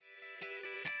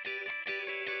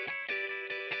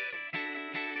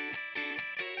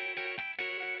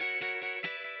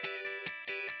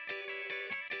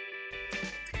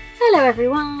Hello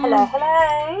everyone.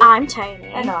 Hello. I'm Tony.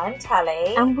 And I'm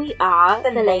Tally. And we are the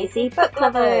Lazy Book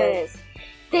Lovers.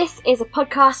 This is a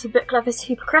podcast for book lovers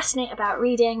who procrastinate about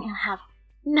reading and have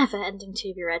never-ending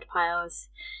to-be-read piles.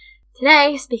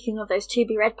 Today, speaking of those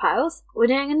to-be-read piles, we're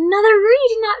doing another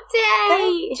reading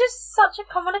update! It's just such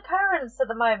a common occurrence at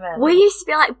the moment. We used to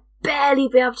be barely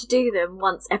be able to do them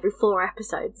once every 4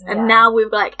 episodes, and Yeah. now we're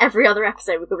every other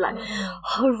episode we could be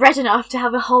oh, we've read enough to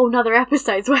have a whole nother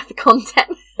episode's worth of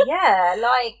content. Yeah,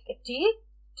 do you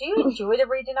enjoy the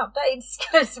reading updates?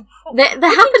 Because They're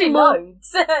happening more. loads.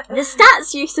 The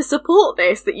stats used to support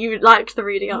this, that you liked the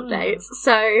reading updates,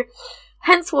 so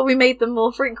hence why we made them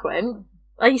more frequent.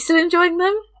 Are you still enjoying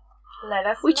them? Let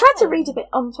us We know. try to read a bit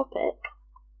on topic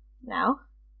now.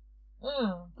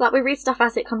 We read stuff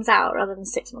as it comes out rather than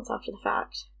 6 months after the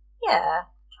fact. Yeah,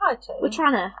 try to. We're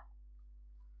trying to.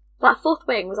 Fourth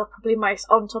Wing was our probably most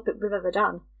on topic we've ever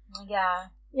done. Yeah.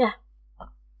 Yeah.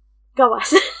 Go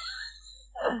us.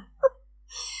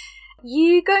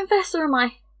 You going first or am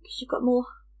I? Because you've got more.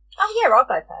 Oh, yeah, I'll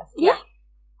go first. Yeah.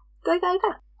 Go.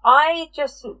 I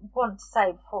just want to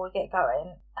say before we get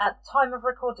going, at the time of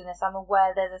recording this, I'm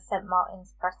aware there's a St.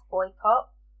 Martin's Press boycott.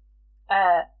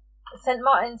 St.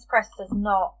 Martin's Press does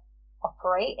not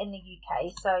operate in the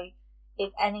UK, so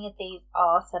if any of these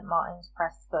are St. Martin's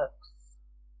Press books,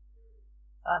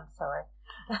 I'm sorry.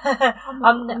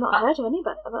 I've not heard of any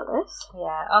about this.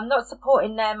 Yeah, I'm not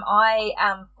supporting them. I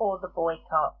am for the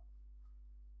boycott.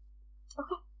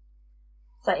 Okay.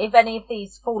 So if any of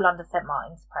these fall under St.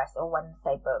 Martin's Press or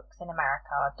Wednesday Books in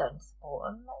America, I don't support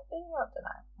them. Maybe, I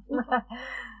don't know.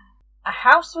 A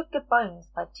House with Good Bones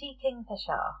by T.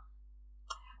 Kingfisher.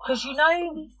 Because sad.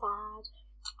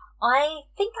 I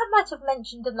think I might have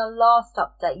mentioned in the last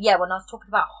update, when I was talking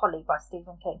about Holly by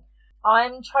Stephen King.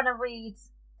 I'm trying to read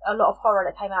a lot of horror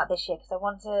that came out this year because I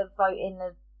want to vote in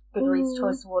the Goodreads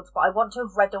Choice Awards, but I want to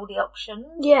have read all the options.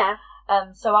 Yeah.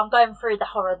 So I'm going through the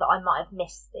horror that I might have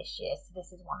missed this year. So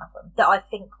this is one of them that I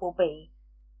think will be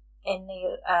in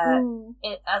the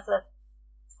as a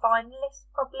finalist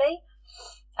probably.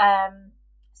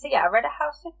 So I read A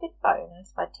House with Good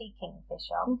Bones by T.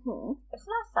 Kingfisher. Mm-hmm. It's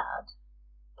not sad.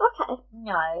 Okay.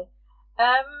 No.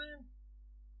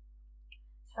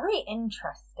 It's very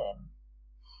interesting.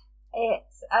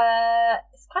 It's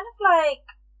kind of like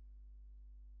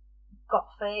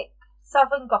gothic,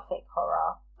 southern gothic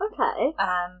horror. Okay.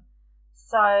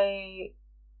 So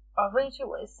I'll read you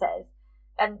what it says.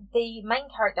 And the main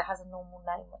character has a normal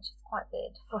name, which is quite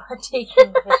weird for a T.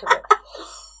 Kingfisher book.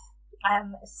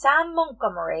 Sam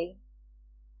Montgomery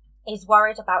is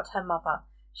worried about her mother.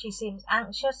 She seems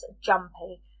anxious,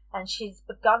 jumpy, and she's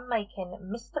begun making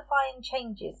mystifying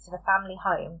changes to the family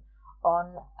home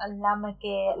on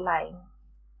Lammergere Lane.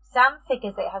 Sam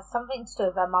figures it has something to do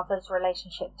with her mother's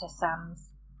relationship to Sam's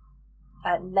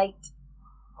late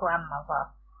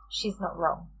grandmother. She's not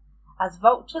wrong. As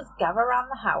vultures gather around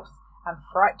the house and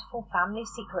frightful family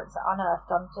secrets are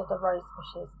unearthed under the rose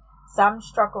bushes, Sam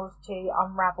struggles to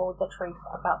unravel the truth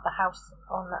about the house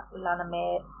on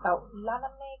Lammergere.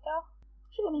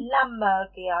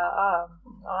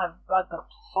 I've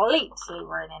completely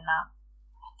ruining that.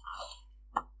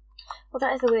 Well,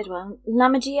 that is a weird one.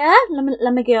 Lammergere?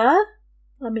 Lammergere?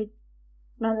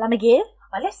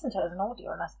 I listened to it as an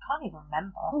audio and I can't even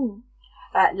remember.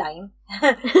 Lane.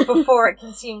 Before it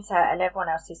consumes her and everyone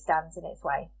else who stands in its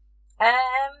way.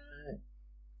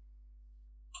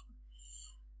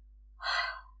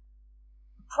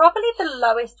 Probably the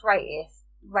lowest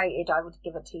rated I would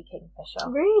give a T. Kingfisher.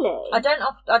 Really? I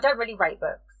don't really rate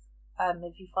books.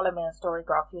 If you follow me on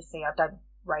Storygraph, you'll see I don't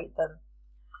rate them.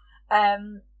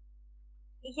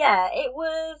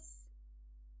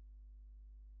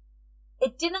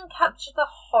 It didn't capture the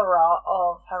horror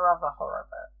of her other horror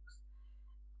books.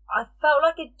 I felt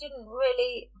like it didn't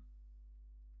really.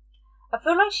 I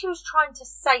feel like she was trying to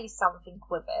say something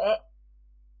with it.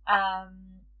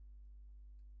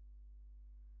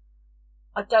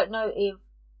 I don't know if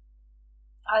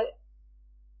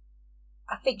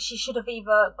I think she should have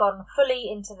either gone fully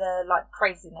into the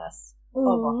craziness of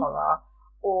a horror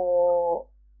or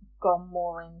gone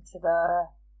more into the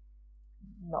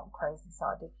not crazy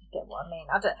side, if you get what I mean.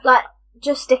 I don't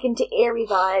just sticking to eerie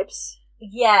vibes.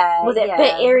 Yeah. Was it a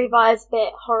bit eerie vibes,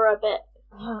 bit horror, bit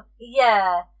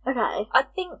yeah. Okay. I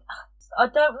think I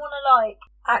don't want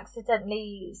to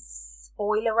accidentally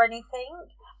spoil or anything.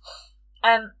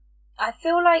 I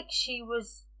feel like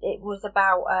it was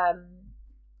about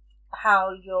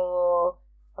how your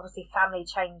obviously family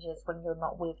changes when you're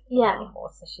not with them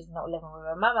anymore. So she's not living with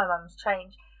her mum. Her mum's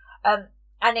changed.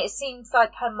 And it seems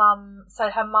like her mum,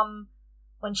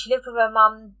 when she lived with her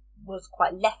mum, was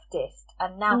quite leftist,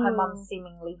 and now her mum's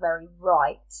seemingly very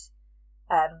right,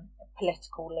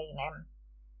 political leaning,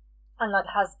 and like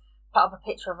has put up a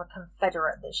picture of a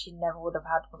Confederate that she never would have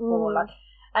had before. Like,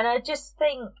 and I just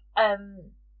think,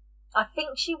 I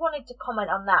think she wanted to comment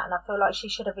on that, and I feel like she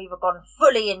should have either gone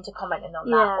fully into commenting on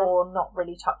that or not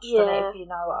really touched on it, if you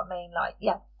know what I mean. Like,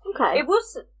 okay, it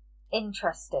was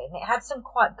interesting. It had some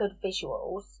quite good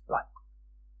visuals, like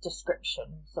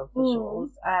descriptions of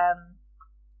visuals.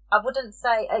 I wouldn't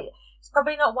say it's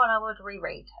probably not one I would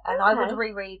reread, and I would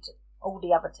reread all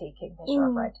the other T. Kingfisher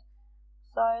I've read.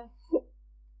 So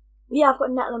yeah, I've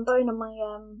got Nettle and Bone on my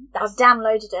I've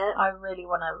downloaded it. I really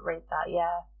want to read that.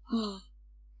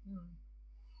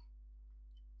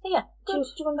 So yeah, do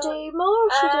you want to do more, or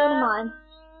should we do one of mine?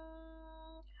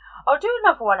 I'll do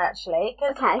another one actually,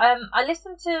 because okay. I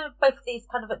listened to both of these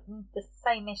kind of at the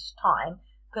same-ish time,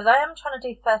 because I am trying to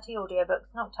do 30 audiobooks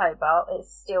in October.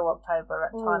 It's still October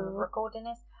at time of recording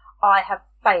this. I have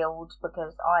failed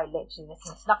because I literally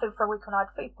listened to nothing for a week and I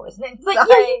had food poisoning. But yeah,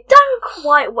 you've done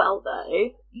quite well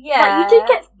though. Yeah. Like, you did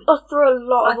get through a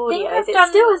lot of audios. It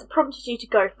still has prompted you to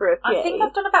go through a few. I think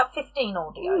I've done about 15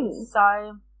 audios.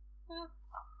 So,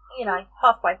 you know,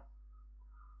 halfway.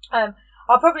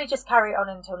 I'll probably just carry it on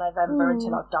until November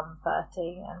until I've done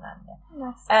 30, and then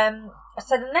Nice.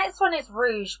 So the next one is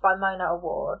Rouge by Mona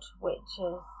Award, which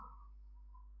is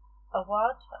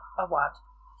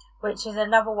which is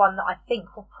another one that I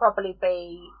think will probably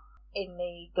be in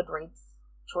the Goodreads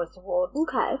Choice Awards.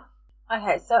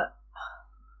 Okay, so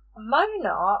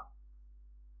Mona,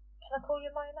 can I call you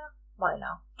Mona?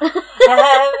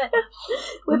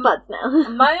 We're buds now.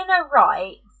 Mona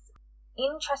writes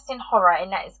interesting horror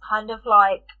in that it's kind of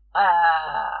like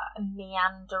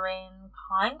meandering,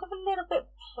 kind of a little bit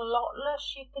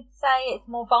plotless, you could say. It's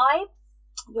more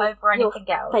vibes over anything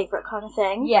else. Favourite kind of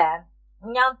thing. Yeah.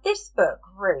 Now this book,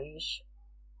 Rouge,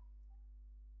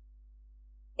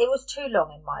 it was too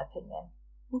long in my opinion.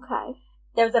 Okay.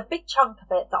 There was a big chunk of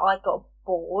it that I got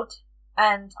bored,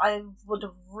 and I would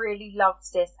have really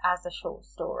loved this as a short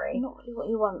story. Not really what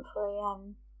you want for a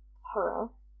horror.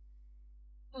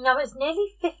 No, it's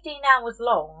nearly 15 hours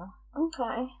long.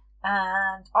 Okay.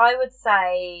 And I would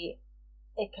say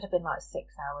it could have been like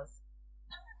 6 hours.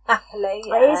 Happily.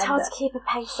 It is hard to keep a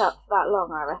pace up for that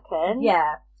long, I reckon.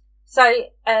 Yeah. So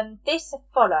this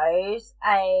follows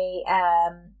a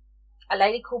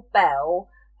lady called Belle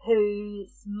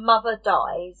whose mother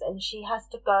dies, and she has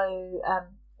to go.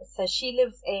 So she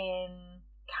lives in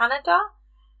Canada,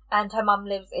 and her mum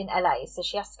lives in LA. So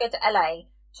she has to go to LA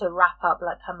to wrap up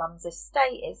like her mum's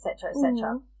estate, etc.,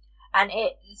 etc. And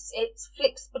it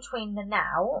flicks between the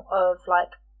now of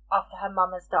like after her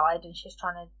mum has died and she's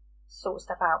trying to sort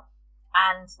stuff out,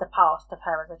 and the past of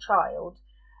her as a child.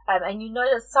 And you know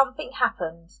that something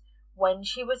happened when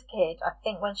she was a kid, I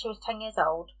think when she was 10 years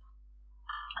old,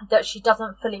 that she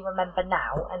doesn't fully remember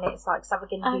now, and it's like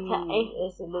something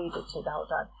is alluded to the whole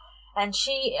time. And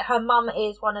her mum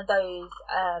is one of those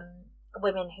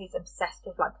women who's obsessed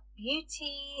with like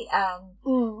beauty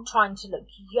and trying to look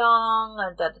young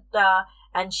and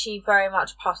and she very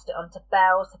much passed it on to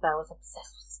Belle. So Belle was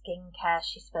obsessed with skincare.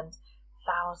 She spends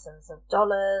thousands of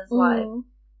dollars, like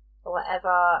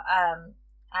whatever.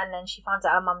 And then she finds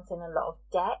out her mum's in a lot of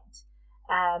debt,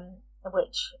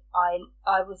 which I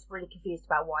was really confused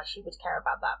about why she would care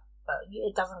about that. But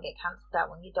it doesn't get cancelled out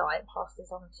when you die. It passes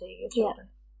on to your children,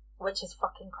 which is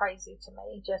fucking crazy to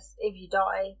me. Just if you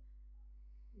die,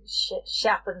 shit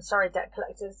happens. Sorry, debt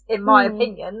collectors, in my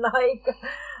opinion. Like,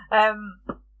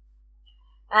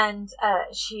 and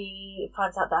she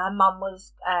finds out that her mum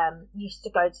was used to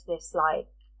go to this like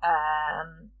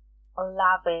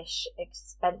lavish,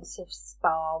 expensive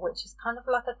spa, which is kind of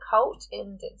like a cult,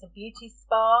 and it's a beauty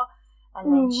spa.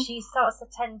 And then she starts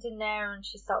attending there, and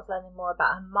she starts learning more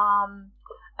about her mum,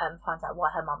 finds out why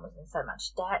her mum was in so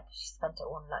much debt. She spent it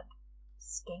on like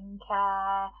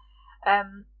skincare.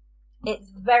 It's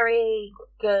very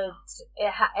good.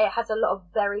 It has a lot of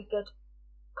very good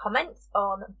comments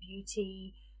on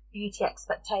beauty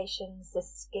expectations, the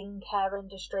skincare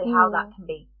industry, how that can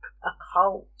be a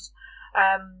cult.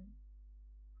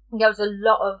 There was a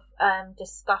lot of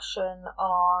discussion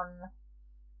on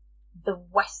the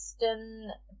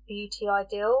Western beauty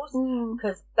ideals,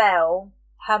 because Belle,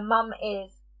 her mum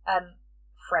is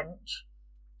French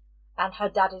and her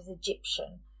dad is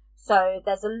Egyptian, so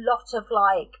there's a lot of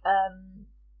like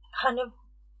kind of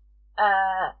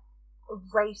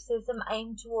racism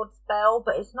aimed towards Belle,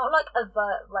 but it's not like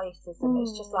overt racism.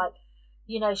 It's just like,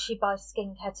 you know, she buys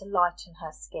skincare to lighten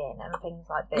her skin and things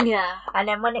like this. Yeah. And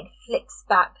then when it flicks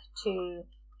back to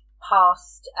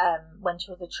past when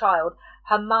she was a child.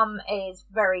 Her mum is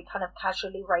very kind of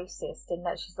casually racist in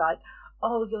that she's like,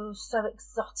 oh, you're so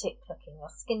exotic looking, your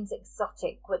skin's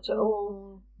exotic, which are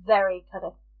all very kind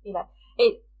of,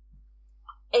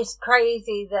 it's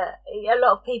crazy that a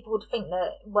lot of people would think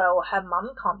that, well, her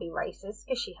mum can't be racist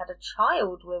because she had a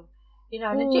child with,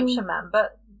 an Egyptian man,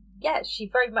 but yeah, she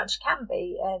very much can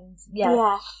be, and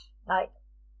like,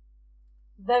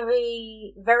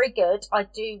 very, very good. I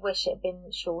do wish it had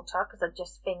been shorter because I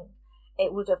just think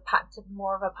it would have packed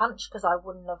more of a punch because I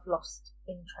wouldn't have lost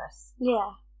interest.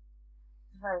 Yeah.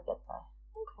 Very good though.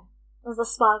 Okay. Does the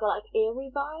spa got like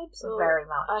eerie vibes? Or? Very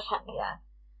much. Okay. Yeah.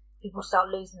 People start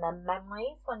losing their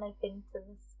memories when they've been to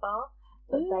the spa,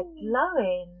 but they're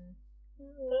glowing.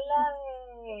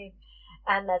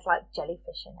 And there's like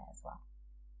jellyfish in it as well.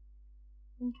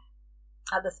 Okay.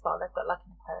 At the spa, they've got like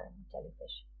an aquarium of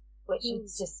jellyfish, which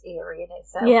is just eerie in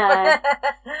itself. Yeah.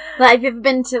 Like, have you ever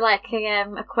been to like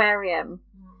an aquarium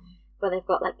where they've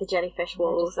got like the jellyfish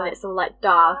walls and it's all like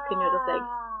dark and you're just like.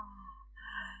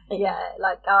 Yeah,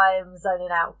 like I'm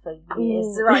zoning out for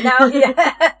years right now.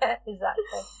 Yeah,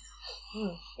 exactly.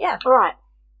 Yeah. Alright.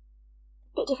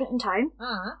 Bit different in tone.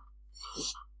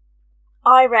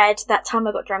 I read That Time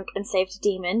I Got Drunk and Saved a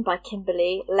Demon by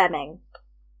Kimberly Lemming.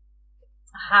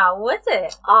 How was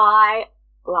it? I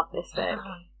love this book.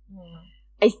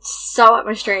 It's so up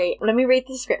my street. Let me read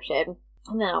the description.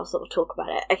 And then I'll sort of talk about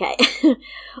it. Okay.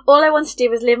 All I want to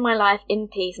do is live my life in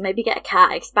peace, maybe get a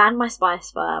cat, expand my spice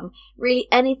farm, really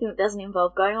anything that doesn't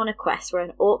involve going on a quest where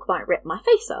an orc might rip my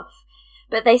face off.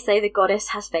 But they say the goddess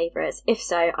has favourites. If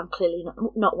so, I'm clearly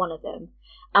not one of them.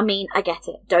 I mean, I get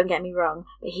it, don't get me wrong,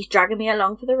 but he's dragging me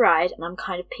along for the ride and I'm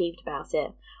kind of peeved about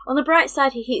it. On the bright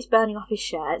side, he keeps burning off his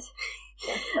shirt.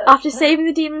 After saving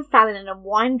the demon Fallon in a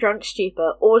wine-drunk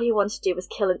stupor, all he wanted to do was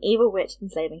kill an evil witch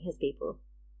enslaving his people.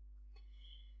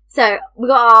 So, we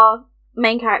got our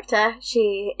main character.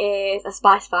 She is a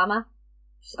spice farmer.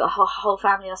 She's got a whole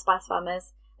family of spice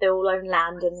farmers. They all own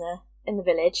land in the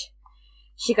village.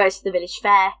 She goes to the village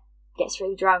fair, gets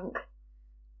really drunk.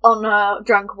 On a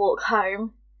drunk walk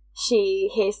home, she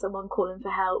hears someone calling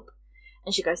for help,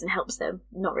 and she goes and helps them,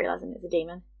 not realising it's a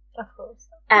demon. Of course.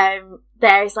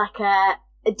 There's like a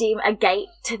gate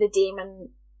to the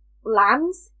demon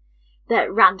lands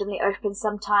that randomly opens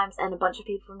sometimes, and a bunch of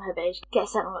people from her village get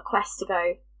sent on a quest to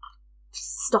go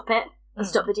stop it and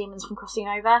stop the demons from crossing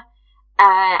over.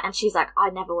 And she's like, I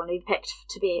never want to be picked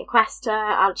to be a quester.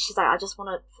 She's like, I just want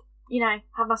to,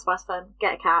 have my spice fun,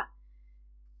 get a cat,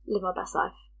 live my best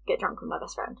life, get drunk with my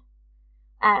best friend.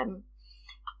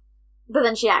 But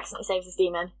then she accidentally saves this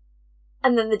demon.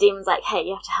 And then the demon's like, hey,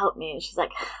 you have to help me. And she's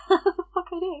like, what the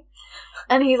fuck I do?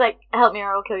 And he's like, help me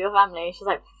or I'll kill your family. She's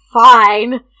like,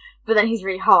 fine. But then he's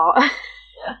really hot.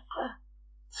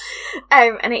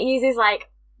 And it uses like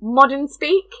modern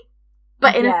speak,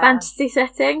 but in a fantasy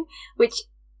setting, which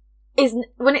is,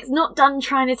 when it's not done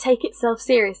trying to take itself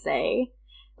seriously,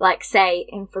 like say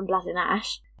in From Blood and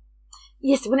Ash.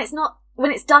 Yes, when it's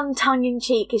done tongue in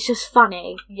cheek, it's just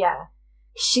funny. Yeah.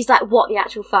 She's like, what the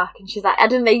actual fuck? And she's like, I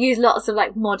don't know, they use lots of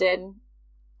like modern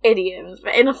idioms,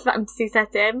 but in a fantasy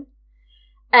setting.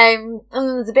 And then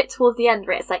there's a bit towards the end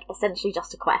where it's like essentially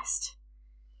just a quest.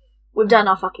 We've done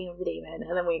our fucking with the demon,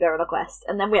 and then we go on a quest,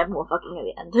 and then we have more fucking at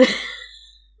the end.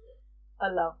 I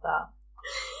love that.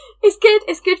 It's good.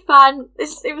 It's good fun.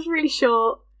 It was really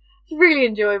short. It's really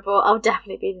enjoyable. I'll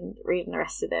definitely be reading the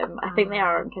rest of them. I think they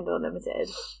are on Kindle Unlimited.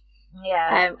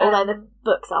 Yeah. Although the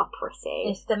books are pretty.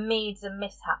 It's the Meads and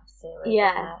Mishaps series.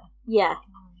 Yeah. Isn't it? Yeah.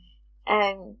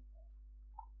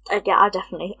 I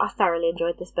thoroughly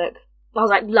enjoyed this book. I was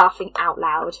like laughing out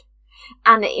loud.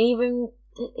 And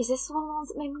is this one of the ones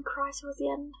that made me cry towards the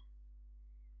end?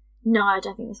 No, I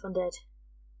don't think this one did.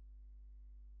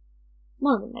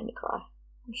 One of them made me cry.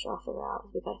 I'm sure I'll figure it out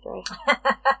as we go through.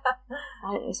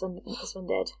 I don't think this one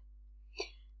did.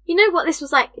 You know what this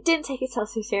was like? It didn't take itself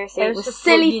so seriously. It was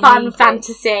silly, fun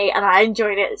fantasy, and I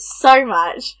enjoyed it so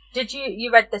much. Did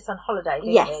you read this on holiday,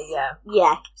 didn't you? Yeah.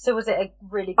 Yeah. So was it a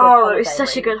really good holiday it was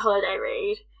such a good holiday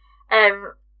read.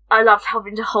 I loved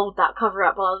having to hold that cover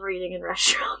up while I was reading in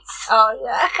restaurants. Oh,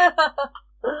 yeah.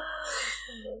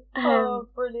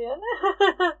 Brilliant.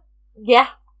 Yeah.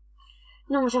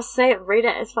 Not much else to say. Read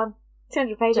it. It's fun.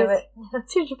 200 pages. Do it.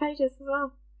 200 pages as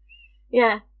well.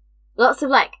 Yeah. Lots of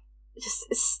like,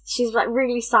 she's like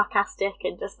really sarcastic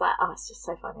and just like, oh, it's just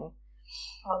so funny.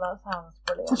 Oh, that sounds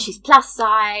brilliant. And she's plus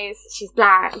size. She's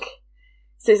black.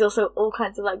 So there's also all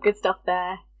kinds of like good stuff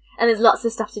there. And there's lots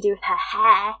of stuff to do with her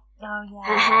hair. Oh, yeah.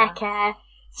 Her hair care.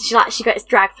 So she gets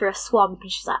dragged through a swamp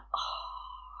and she's like, oh,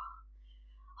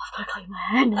 I've got to clean my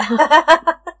hair now.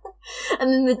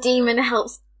 And then the demon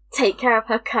helps take care of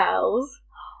her curls.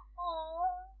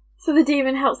 So the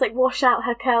demon helps, like, wash out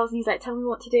her curls, and he's like, tell me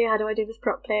what to do, how do I do this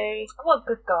properly? What a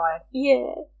good guy.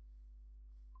 Yeah.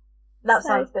 That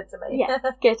sounds good to me. Yeah,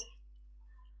 that's good.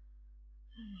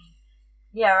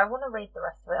 Yeah, I want to read the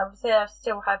rest of it. Obviously, I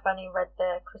still have only read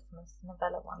the Christmas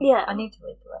novella one. Yeah. I need to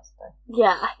read the rest, though.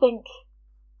 Yeah, I think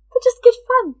they're just good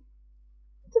fun.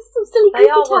 Just some silly, goofy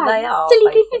times. What they are,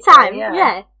 silly, goofy time,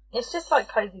 yeah. It's just like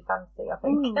cozy fantasy, I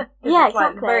think. Yeah, it's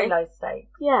like exactly. very low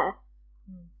stakes. Yeah.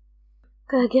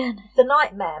 Go again. The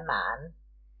Nightmare Man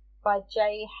by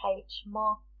J.H.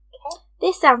 Marquette.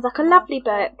 This sounds like a lovely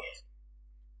book.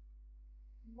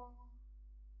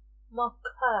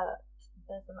 Marquette.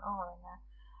 There's an R in there.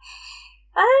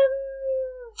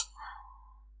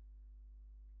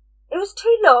 It was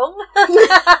too long.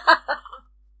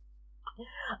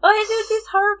 This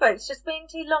horror book's just being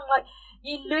too long. Like,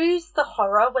 you lose the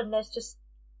horror when there's just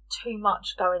too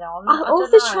much going on.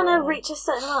 Authors trying to reach a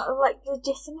certain amount of, like,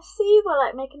 legitimacy by,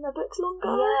 like, making their books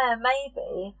longer. Yeah,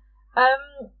 maybe.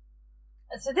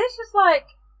 So this was like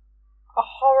a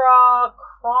horror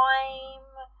crime.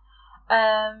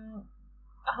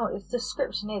 Its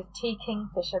description is T.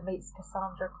 Kingfisher meets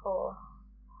Cassandra Clare.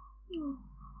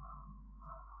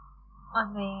 I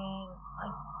mean,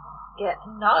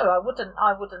 I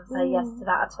wouldn't say yes to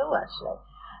that at all, actually.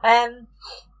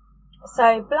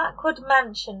 So Blackwood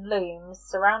Mansion looms,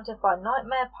 surrounded by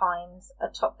nightmare pines,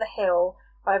 atop the hill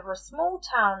over a small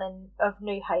town of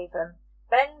New Haven.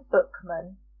 Ben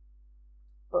Bookman,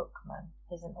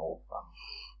 is an author.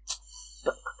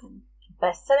 Bookman.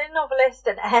 Best-selling novelist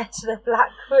and heir to the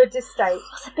Blackwood estate.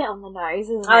 That's a bit on the nose,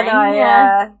 isn't it? I know,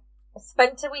 yeah.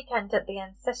 Spent a weekend at the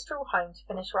ancestral home to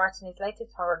finish writing his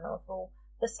latest horror novel,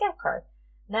 The Scarecrow.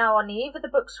 Now, on the eve of the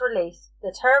book's release,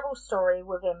 the terrible story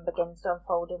within begins to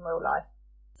unfold in real life.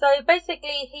 So,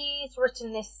 basically, he's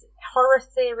written this horror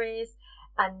series,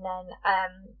 and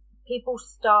then people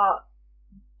start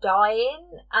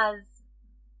dying as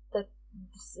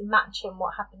matching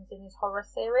what happens in his horror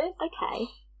series. Okay.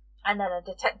 And then a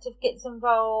detective gets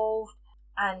involved,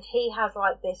 and he has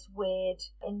like this weird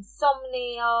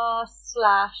insomnia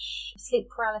 / sleep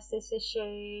paralysis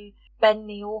issue. Ben,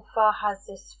 the author, has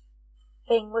this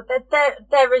thing with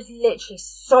there is literally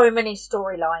so many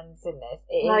storylines in this.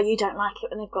 You don't like it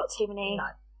when they've got too many.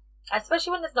 No,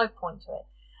 especially when there's no point to it.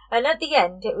 And at the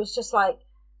end, it was just like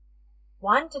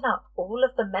winding up all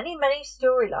of the many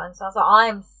storylines. I was like, I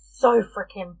am so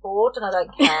freaking bored, and I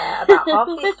don't care about half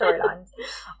these storylines.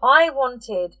 I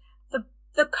wanted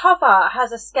the cover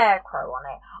has a scarecrow on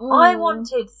it. I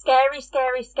wanted scary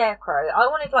scarecrow. I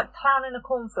wanted like clown in a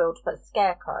cornfield, but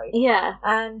scarecrow. Yeah.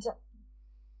 And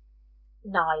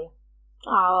no.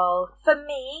 Oh. For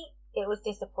me, it was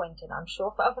disappointing. I'm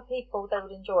sure for other people they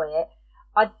would enjoy it.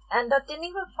 I didn't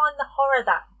even find the horror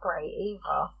that great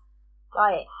either.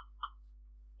 Like,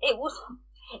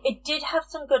 it did have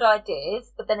some good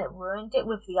ideas, but then it ruined it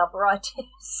with the other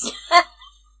ideas.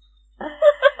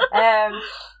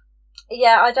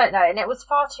 Yeah, I don't know, and it was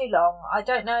far too long. I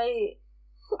don't know.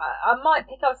 I might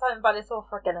pick up something by this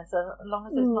author again as long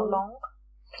as it's not long,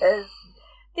 because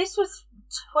this was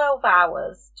 12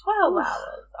 hours. 12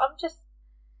 hours. I'm just,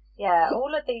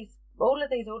 all of these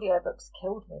audiobooks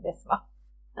killed me this month.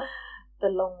 The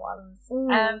long ones.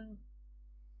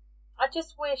 I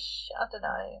just wish, I don't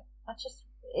know.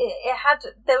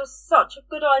 There was such a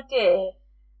good idea,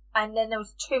 and then there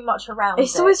was too much around it.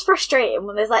 It's always frustrating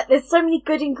when there's so many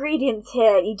good ingredients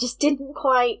here, you just didn't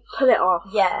quite pull it off.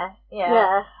 Yeah.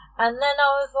 And then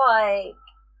I was like,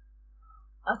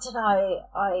 I don't know,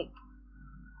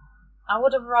 I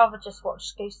would have rather just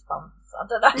watched Goosebumps. I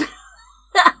don't know.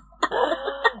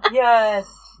 Yes.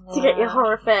 To get your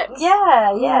horror fix.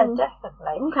 Yeah,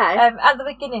 definitely. Okay. At the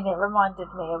beginning, it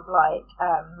reminded me of like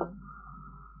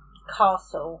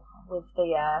Castle with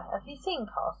the. Have you seen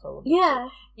Castle? Yeah.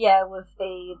 Yeah, with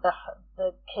the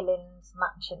killings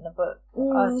matching the book.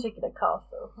 I was thinking of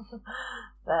Castle,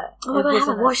 but I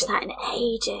haven't watched that in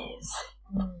ages.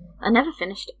 I never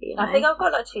finished it. You know? I think I've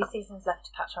got like 2 seasons left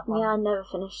to catch up on. Yeah, I never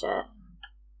finished it.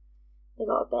 They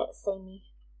got a bit samey.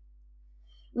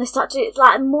 And they start to, it's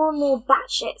like more and more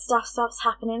batshit stuff starts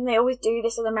happening. They always do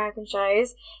this with American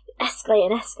shows. Escalate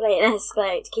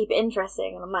to keep it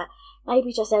interesting. And I'm like,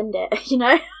 maybe just end it, you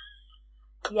know?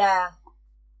 Yeah.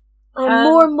 And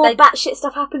more and more batshit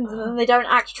stuff happens, and then they don't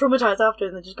act traumatised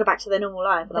afterwards, and they just go back to their normal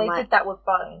life. And they did that with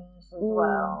Bones as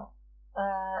well.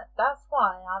 That's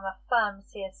why I'm a firm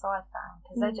CSI fan,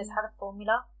 because they just had a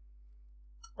formula.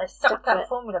 They stuck that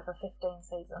formula for 15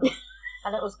 seasons,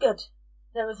 and it was good.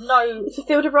 There was no... It's a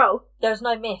field of roll. There was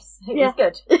no miss. It was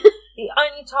good. The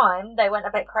only time they went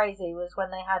a bit crazy was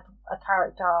when they had a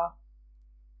character,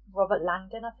 Robert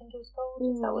Langdon, I think he was called.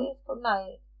 Is that what he was called?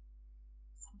 No,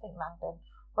 something Langdon.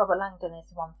 Robert Langdon is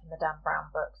the one from the Dan Brown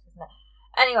books, isn't it?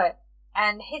 Anyway,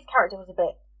 and his character was a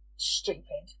bit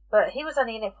stupid, but he was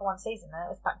only in it for one season, and it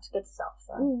was back to good stuff.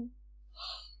 So,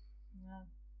 yeah.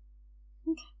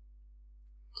 Okay.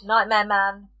 Nightmare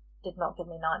Man did not give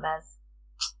me nightmares.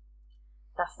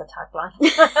 That's the tagline.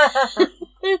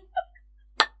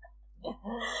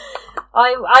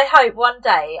 I hope one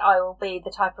day I will be the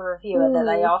type of reviewer that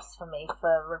they ask for me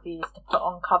for reviews to put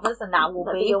on covers, and that will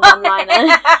be your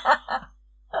one-liner.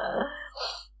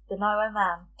 The Nightmare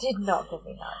Man did not give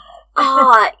me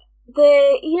nightmares.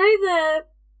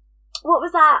 What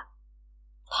was that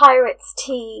Pirates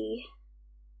Tea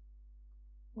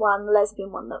one,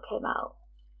 lesbian one that came out?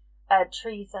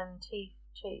 Treason, tea.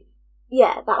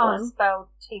 Yeah, that Can't one. spell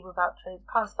tea without treason.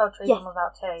 Can't spell treason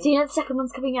without tea. So the second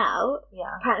one's coming out.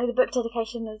 Yeah. Apparently the book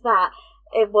dedication is that.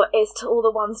 It is to all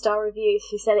the 1-star reviews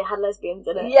who said it had lesbians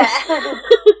in it. Yeah.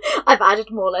 I've added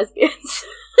more lesbians.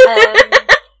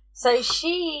 So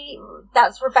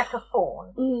that's Rebecca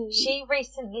Thorne. She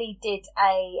recently did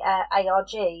a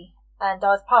ARG, and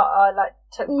I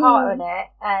took part in it,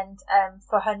 and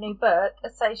for her new book.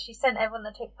 So she sent everyone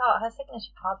that took part her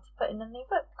signature card to put in the new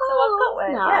book. So I've got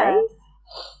it. Nice.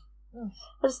 Yeah.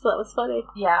 I just thought it was funny.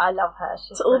 Yeah, I love her.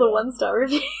 She's to all the brilliant. 1-star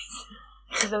reviews.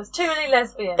 Because there was too many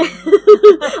lesbians.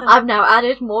 I've now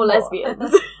added more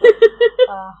lesbians.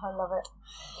 I love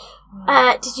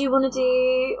it. Did you want to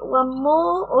do one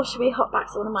more, or should we hop back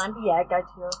to one of mine? Yeah, go to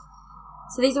yours.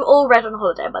 So these were all read on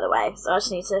holiday, by the way, so I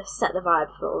just need to set the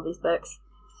vibe for all these books.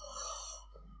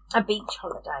 A beach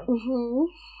holiday. Mm-hmm.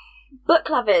 Book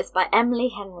Lovers by Emily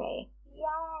Henry.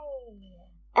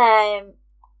 Yay!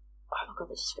 Oh my god,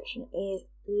 the description is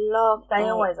long. They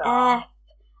always are.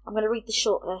 I'm going to read the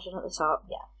short version at the top.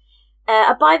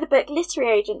 Yeah. A by-the-book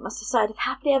literary agent must decide if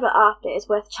Happily Ever After is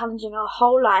worth challenging her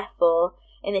whole life for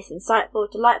in this insightful,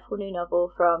 delightful new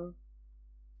novel from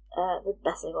the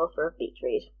best-selling author of Beach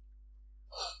Read.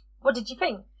 What did you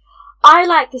think? I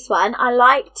liked this one. I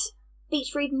liked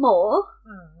Beach Read more,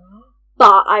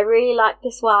 but I really liked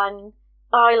this one.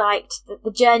 I liked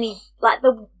the journey, like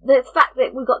the fact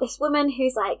that we got this woman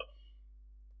who's like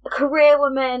a career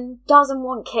woman, doesn't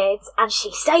want kids, and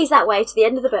she stays that way to the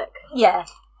end of the book. Yeah.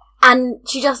 And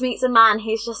she just meets a man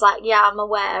who's just like, yeah, I'm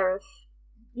aware of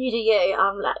you do you.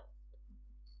 I'm like,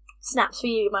 snaps for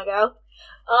you, my girl.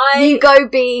 You go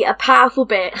be a powerful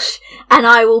bitch, and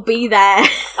I will be there.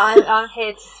 I'm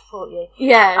here to support you.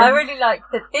 Yeah. I really like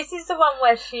that. This is the one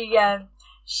where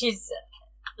she's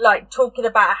like talking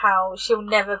about how she'll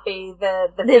never be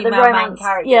the female main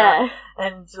character. Yeah.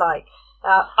 And like,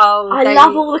 I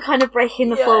love all the kind of breaking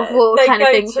the fourth wall kind of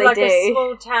things they do. They go to like a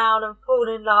small town and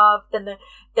fall in love, then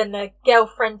the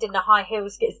girlfriend in the high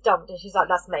heels gets dumped, and she's like,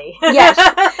 that's me. Yeah.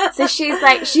 So she's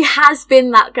like, she has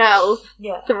been that girl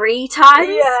 3 times.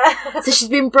 Yeah. So she's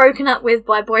been broken up with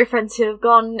by boyfriends who have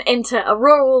gone into a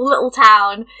rural little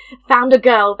town, found a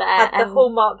girl there. Had the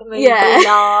Hallmark movie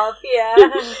love.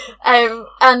 Yeah.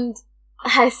 And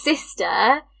her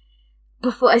sister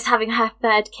is having her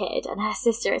 3rd kid, and her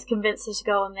sister has convinced her to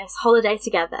go on this holiday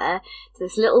together to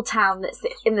this little town that's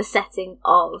in the setting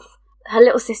of her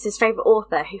little sister's favourite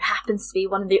author, who happens to be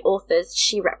one of the authors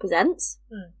she represents.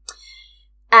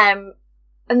 And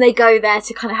they go there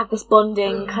to kind of have this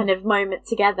bonding kind of moment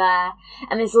together,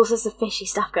 and there's all sorts of fishy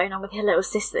stuff going on with her little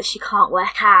sister that she can't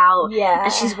work out. Yeah.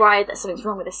 And she's worried that something's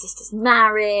wrong with her sister's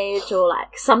marriage, or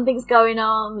like something's going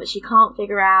on that she can't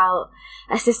figure out.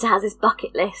 Her sister has this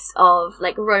bucket list of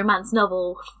like romance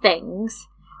novel things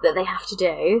that they have to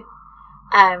do.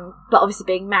 But obviously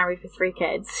being married with 3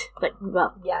 kids,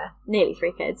 nearly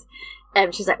 3 kids,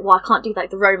 she's like, well, I can't do like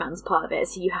the romance part of it,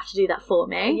 so you have to do that for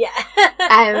me.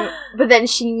 Yeah. But then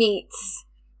she meets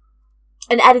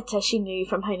an editor she knew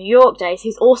from her New York days,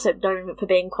 who's also known for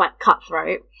being quite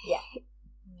cutthroat. Yeah.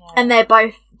 And they're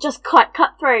both just quite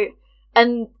cutthroat,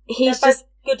 and he's just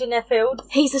good in their field.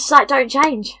 He's just like, don't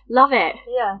change, love it.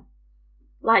 Yeah.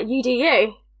 Like, you do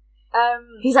you.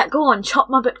 He's like, go on, chop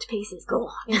my book to pieces, go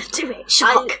on, do it,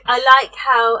 shock. I like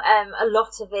how a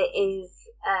lot of it is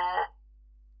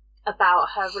about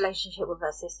her relationship with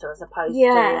her sister as opposed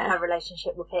to her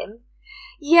relationship with him.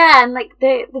 Yeah, and like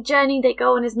the journey they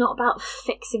go on is not about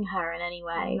fixing her in any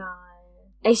way. No.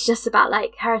 It's just about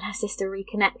like her and her sister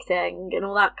reconnecting and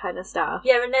all that kind of stuff.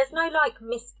 Yeah, and there's no like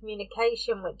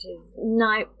miscommunication, which is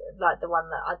no like the one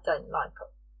that I don't like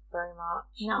very much.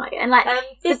 No, and like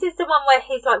this is the one where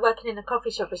he's like working in a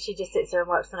coffee shop, and she just sits there and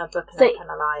works on a book, and so, they kind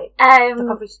of like the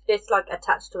coffee. It's like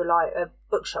attached to a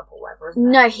bookshop or whatever, isn't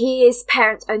it? No, his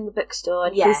parents own the bookstore,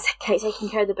 and Yeah. he's taking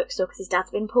care of the bookstore because his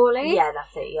dad's been poorly. Yeah,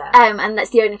 that's it. Yeah. And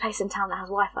that's the only place in town that has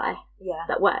Wi-Fi. Yeah.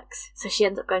 That works. So she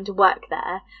ends up going to work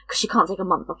there because she can't take a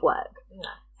month off work. No.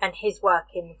 And he's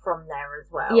working from there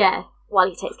as well. Yeah, while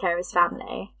he takes care of his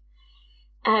family.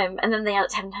 And then they end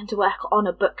up having time to work on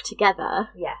a book together.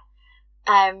 Yeah.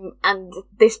 And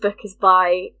this book is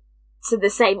by the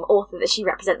same author that she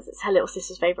represents. It's her little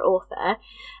sister's favourite author.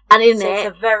 And in it's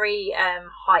a very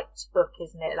hyped book,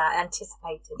 isn't it? Like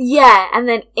anticipated. Yeah, and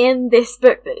then in this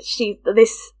book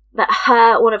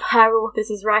that one of her authors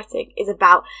is writing is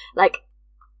about like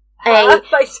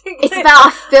it's about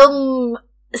a film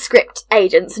script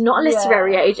agent, so not a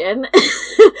literary agent,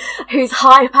 who's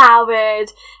high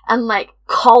powered and like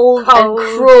cold and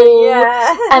cruel,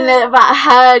 and then about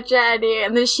her journey,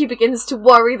 and then she begins to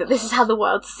worry that this is how the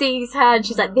world sees her, and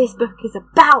she's like, this book is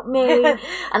about me,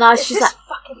 and she's like,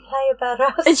 fucking play about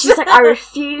us, and she's like, I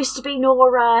refuse to be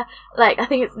Nora, like I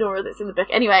think it's Nora that's in the book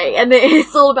anyway, and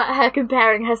it's all about her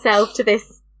comparing herself to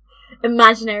this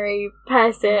imaginary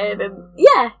person, and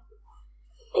yeah,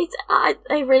 I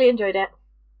really enjoyed it.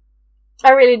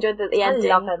 I really enjoyed the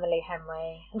ending. I love Emily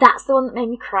Henry. That's the one that made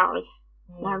me cry.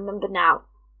 And I remember now,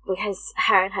 because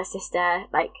her and her sister,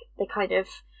 like, they kind of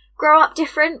grow up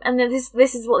different, and then this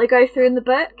is what they go through in the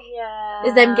book. Yeah.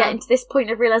 Is them getting to this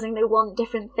point of realising they want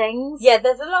different things. Yeah,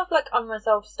 there's a lot of, like,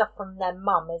 unresolved stuff from their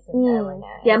mum, isn't there, in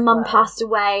it? Yeah, mum passed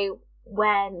away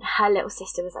when her little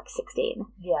sister was, like, 16.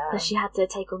 Yeah. So she had to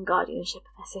take on guardianship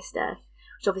of her sister,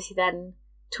 which obviously then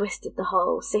twisted the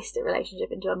whole sister relationship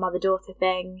into a mother-daughter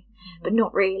thing, but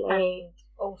not really. And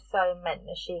also meant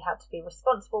that she had to be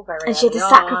responsible very and she had to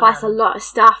sacrifice a lot of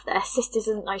stuff that her sister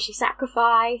didn't know she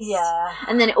sacrificed. Yeah.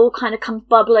 And then it all kind of comes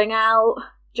bubbling out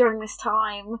during this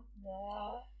time.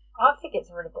 Yeah. I think it's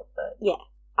a really good book. Yeah,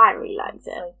 I really liked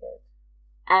it. So good.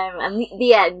 And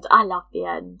the end, I love the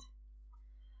end.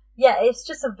 Yeah, it's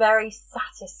just a very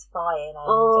satisfying ending.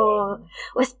 Oh,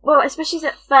 well, especially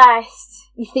at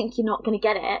first, you think you're not going to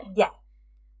get it. Yeah.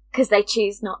 Because they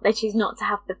choose not to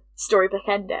have the storybook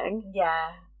ending.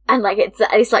 Yeah. And like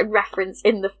it's like reference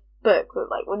in the book that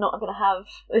like we're not going to have,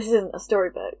 this isn't a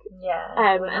storybook. Yeah.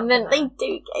 And then they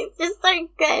do. It's just so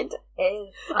good. It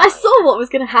is. I saw what was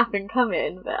going to happen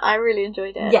coming, but I really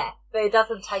enjoyed it. Yeah, but it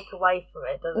doesn't take away from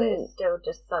it, does it? It's still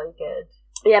just so good.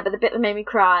 Yeah, but the bit that made me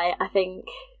cry, I think.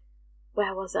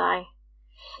 Where was I?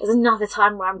 There's another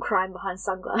time where I'm crying behind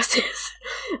sunglasses,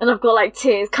 and I've got like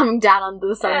tears coming down under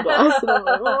the sunglasses, and I'm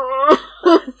like, oh.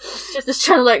 just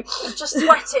trying to like, just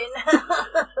sweating,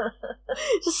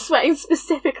 just sweating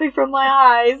specifically from my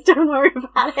eyes. Don't worry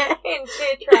about it. In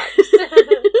tear tracks.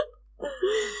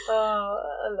 Oh,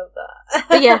 I love that.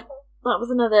 But yeah, that was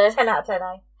another 10 out of 10.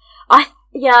 Eh? I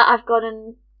think I've gone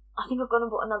and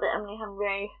bought another Emily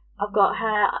Henry. I've got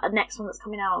her next one that's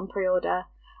coming out on pre-order.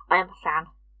 I am a fan.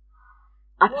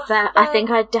 I think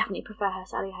I definitely prefer her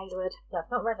to Ali Hazelwood. Yeah, I've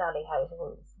not read Ali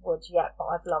Hazelwood yet, but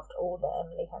I've loved all the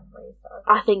Emily Henry. So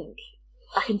I think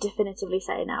I can definitively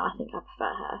say now. I think I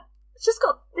prefer her. It's just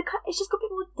got a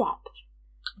bit more depth.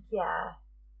 Yeah,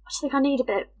 I just think I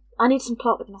need some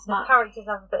plot with my smut. The characters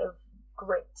have a bit of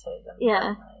grit to them.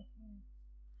 Yeah.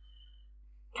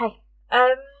 Okay.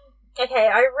 Okay.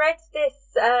 I read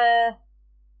this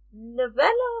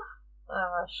novella.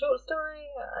 Short story.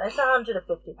 It's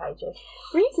 150 pages.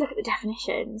 We need to look at the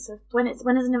definitions of when does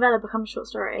a novella become a short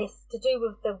story? It's to do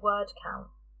with the word count.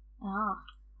 Ah.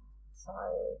 So.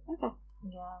 Okay.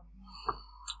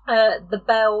 Yeah. The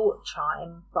Bell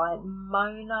Chime by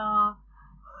Mona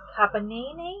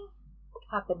Cabanini.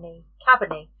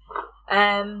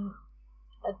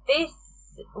 This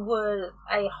was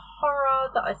a horror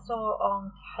that I saw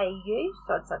on KU,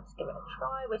 so I decided to give it a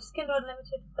try, which is Kindle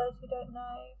Unlimited for those who don't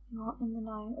know. Not in the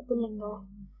know of the lingo.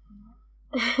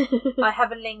 I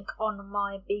have a link on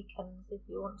my beacons if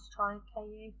you want to try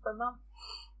KU for a month.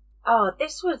 Oh,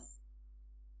 this was...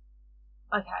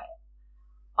 Okay.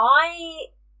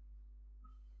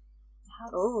 How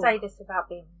to say this without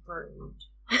being rude?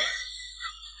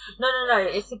 No,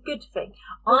 it's a good thing.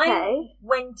 Okay. I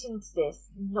went into this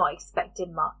not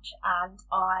expecting much, and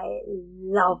I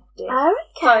loved it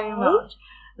so much.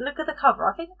 Look at the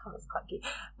cover. I think the cover's quite cute.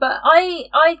 But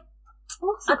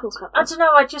what's the cool cover? I don't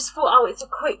know, I just thought, it's a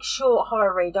quick, short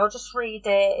horror read. I'll just read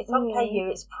it. It's on KU.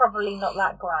 It's probably not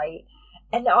that great.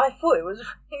 And I thought it was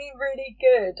really, really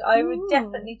good. I would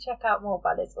definitely check out more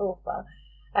about this author.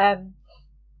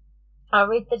 I'll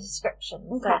read the description.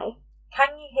 Okay. So,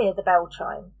 can you hear the bell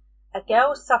chime? A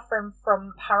girl suffering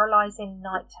from paralysing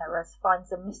night terrors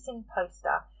finds a missing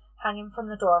poster hanging from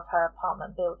the door of her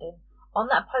apartment building. On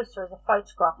that poster is a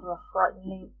photograph of a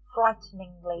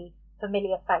frighteningly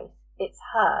familiar face. It's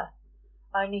her,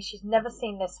 only she's never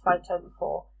seen this photo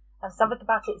before, and something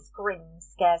about its grin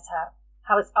scares her,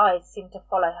 how its eyes seem to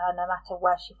follow her no matter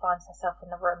where she finds herself in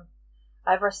the room.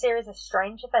 Over a series of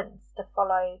strange events to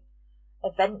follow,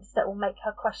 events that will make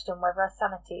her question whether her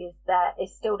sanity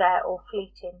is still there or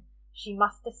fleeting, she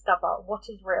must discover what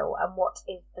is real and what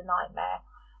is the nightmare.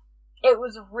 It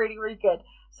was really, really good.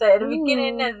 So at the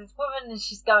beginning, there's this woman and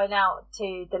she's going out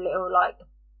to the little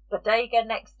bodega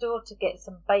next door to get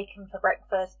some bacon for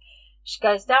breakfast. She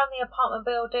goes down the apartment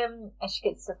building and she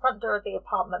gets to the front door of the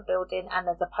apartment building and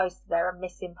there's a poster there, a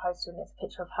missing poster, and it's a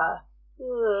picture of her.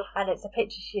 Ugh. And it's a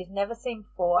picture she's never seen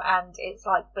before, and it's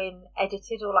been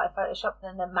edited or photoshopped,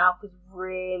 and the mouth is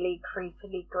really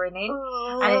creepily grinning,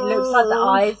 and it looks like the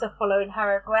eyes are following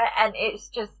her everywhere, and it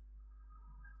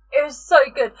was so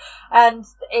good. And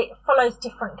it follows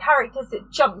different characters, it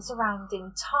jumps around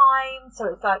in time, so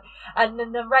it's and the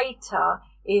narrator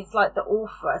is the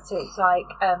author, so it's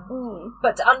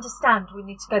but to understand we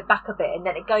need to go back a bit, and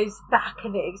then it goes back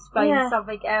and it explains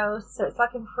something else, so it's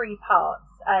in 3 parts.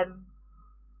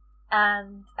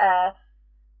 And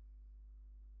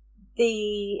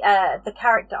the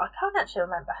character, I can't actually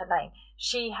remember her name,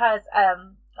 she has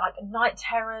night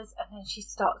terrors, and then she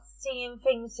starts seeing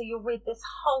things, so you'll read this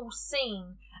whole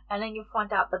scene and then you'll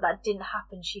find out that didn't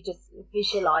happen, she just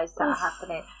visualised that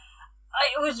happening.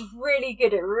 It was really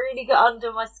good, it really got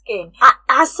under my skin.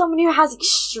 As someone who has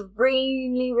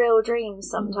extremely real dreams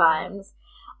sometimes,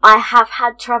 I have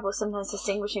had trouble sometimes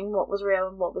distinguishing what was real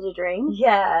and what was a dream.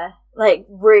 Yeah.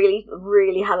 Really,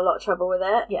 really had a lot of trouble with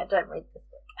it. Yeah, don't read this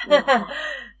book. Yeah.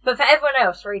 But for everyone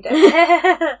else, read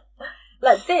it.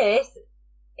 This,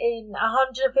 in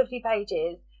 150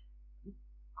 pages,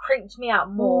 creeped me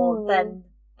out more than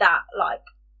that,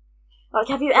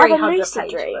 have you ever lucid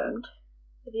dreamed?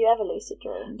 Have you ever lucid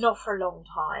dreamed? Not for a long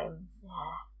time.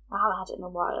 Yeah. I haven't had it in a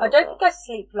while. I don't think I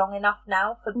sleep long enough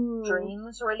now for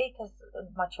dreams, really, because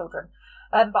of my children.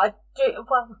 But I do.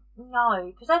 Well, no,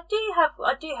 because I do have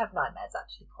nightmares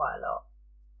actually quite a lot.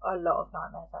 A lot of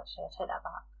nightmares actually. I take that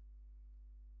back.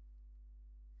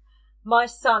 My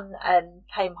son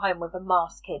came home with a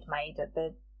mask he'd made at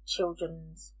the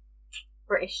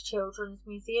British Children's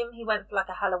Museum. He went for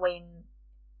a Halloween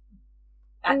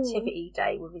activity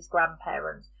day with his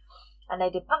grandparents, and they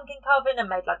did pumpkin carving and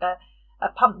made a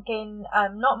pumpkin,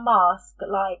 not mask,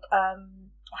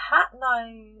 hat,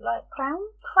 no,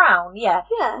 crown, yeah,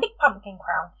 big pumpkin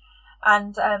crown.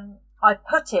 And I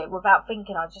put it, without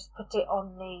thinking, I just put it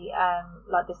on the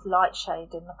this light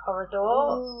shade in the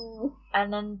corridor.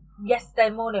 And then yesterday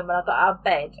morning when I got out of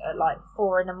bed at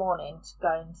 4 a.m. to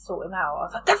go and sort him out, I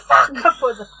was like, the fuck, I thought it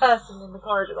was a person in the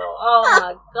corridor. Oh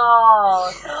my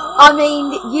god. I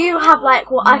mean, you have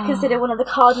what I consider one of the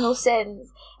cardinal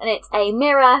sins, and it's a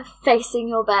mirror facing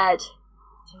your bed.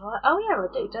 Do I? Oh yeah, I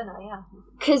do, don't I? Yeah.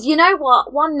 Because you know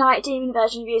what? One night, demon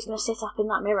version of you is going to sit up in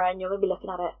that mirror and you're going to be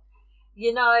looking at it.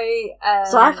 You know...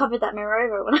 so I covered that mirror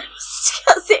over when I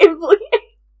was sitting for you.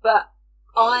 But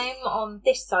I'm on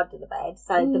this side of the bed,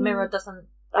 so the mirror doesn't...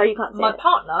 Oh, you can't see my it?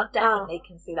 partner definitely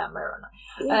can see that mirror.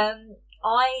 Yeah.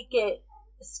 I get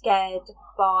scared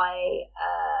by...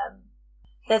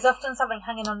 there's often something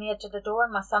hanging on the edge of the door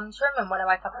in my son's room, and when I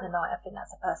wake up in the night, I think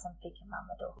that's a person peeking around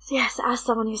the door. So yes, as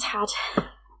someone who's had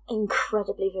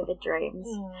incredibly vivid dreams,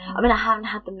 I mean, I haven't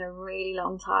had them in a really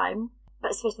long time,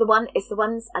 but especially the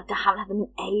ones I haven't had them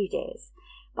in ages,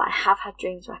 but I have had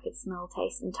dreams where I could smell,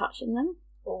 taste and touch in them.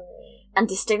 And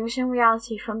distinguishing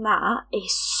reality from that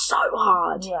is so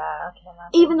hard. Yeah, I can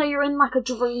imagine. Even though you're in a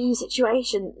dream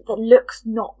situation that looks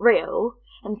not real,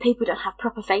 and people don't have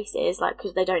proper faces,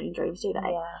 because they don't in dreams, do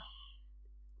they? Yeah.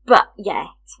 But yeah,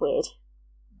 it's weird.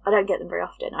 I don't get them very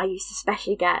often. I used to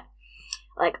especially get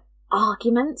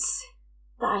arguments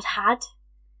that I'd had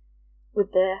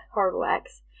with the horrible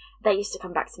ex. They used to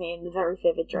come back to me in the very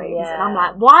vivid dreams, and I'm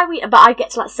like, why are we... But I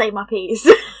get to say my piece.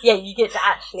 Yeah, you get to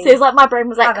actually... So it's my brain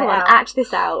was come on, act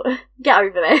this out. Get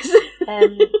over this.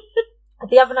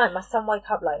 The other night, my son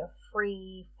woke up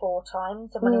 3-4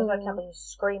 times, and when he was waking up, he was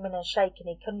screaming and shaking.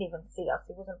 He couldn't even see us.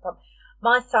 He wasn't probably...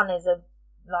 My son is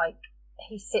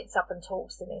he sits up and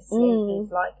talks in his sleep.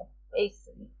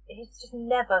 He's just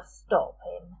never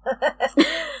stopping.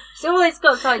 He's always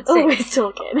got something to say. Always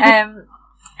talking.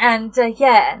 And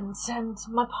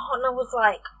my partner was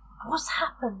like, what's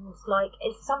happened?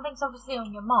 Something's obviously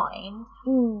on your mind.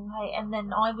 And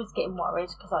then I was getting worried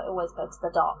because I always go to the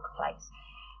dark place.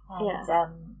 And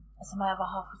So my other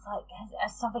half was like,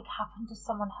 has something happened? Has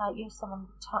someone hurt you? Has someone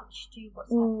touched you?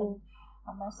 What's happened?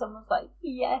 And my son was like,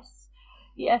 yes,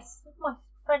 my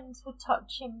friends were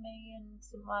touching me. And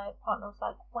my partner was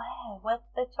like, where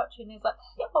did they touch you? And he was like,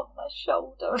 on my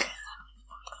shoulder.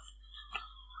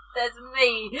 There's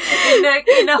me in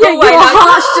a hallway. Your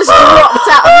heart's just dropped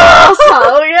out of my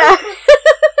asshole, yeah.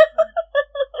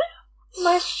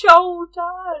 My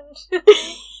shoulder. And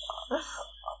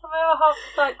my other half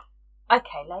was like,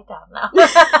 okay, lay down now.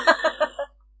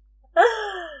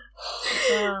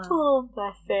 Oh,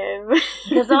 bless him.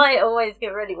 Because I always get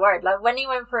really worried. Like when he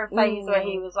went through a phase where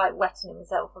he was like wetting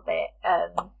himself a bit,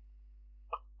 and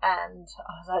I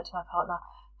was like to my partner,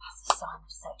 that's a sign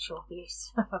of sexual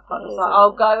abuse. My partner was like,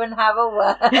 I'll go and have a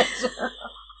word.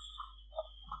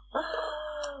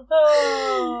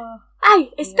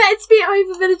 Hey, it's better to be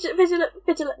over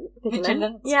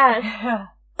vigilant. Yeah.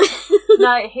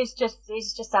 No, he's just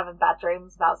having bad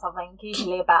dreams about something,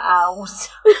 usually about owls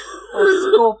or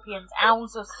scorpions.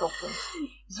 Owls or scorpions.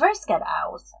 He's very scared of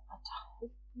owls.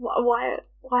 Why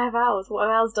have owls? What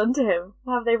have owls done to him?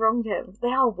 Why have they wronged him? They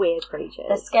are weird creatures.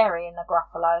 They're scary in the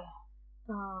Gruffalo.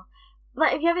 Oh.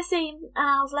 Like, have you ever seen an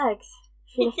owl's legs?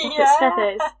 If you lift up its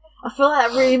feathers. I feel like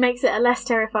that really makes it a less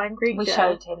terrifying creature. We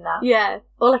showed him that. Yeah.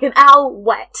 Or like an owl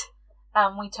wet.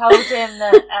 We told him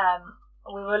that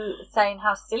we were saying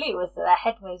how silly it was that their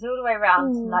head moves all the way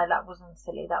around. No, that wasn't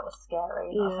silly, that was scary.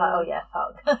 And I was like, oh yeah,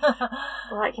 fuck.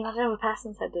 Like, can you imagine if a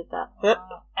person's head did that?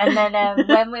 And then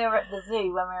when we were at the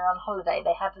zoo, when we were on holiday,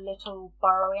 they had a little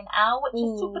burrowing owl, which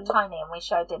is super tiny, and we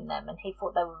showed him them, and he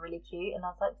thought they were really cute, and I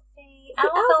was like, see,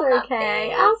 owls are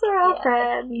okay. Owls are our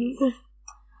friends.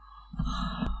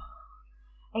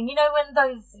 And you know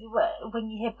when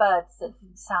you hear birds that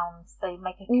sounds, they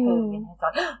make a coo, and he's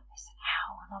like, it's an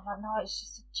owl. And I'm like, no, it's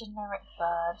just a generic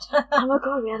bird. Oh my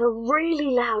god, we had a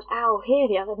really loud owl here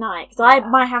the other night, because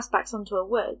my house backs onto a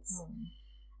woods.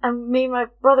 And me and my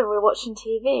brother were watching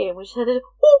TV, and we just heard it,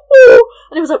 ooh,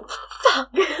 and it was like, fuck.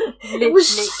 It was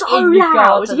so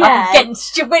loud, yeah.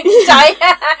 Against your window.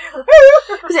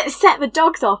 Because it set the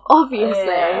dogs off, obviously.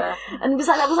 Yeah. And it was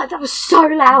like, that was so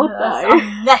loud, though. That's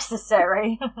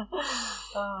unnecessary.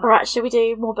 Alright, should we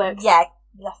do more books? Yeah,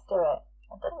 let's do it.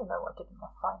 I don't even know what I did with my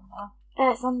phone now.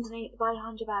 It's underneath,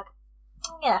 behind your bag.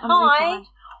 Yeah, hi.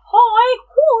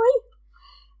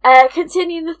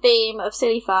 Continuing the theme of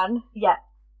silly fun. Yeah.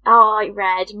 I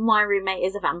read My Roommate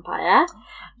is a Vampire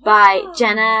by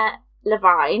Jenna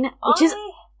Levine, which is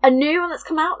a new one that's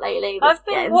come out lately. I've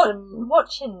been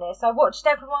watching this. I watched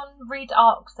everyone read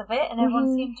arcs of it, and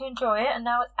everyone seemed to enjoy it, and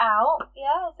now it's out.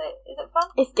 Yeah, is it fun?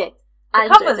 It's good. The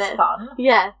cover's fun.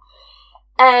 Yeah.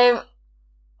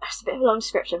 It's a bit of a long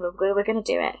description, but we're going to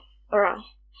do it. Alright.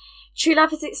 True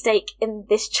love is at stake in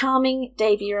this charming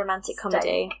debut romantic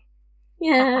comedy.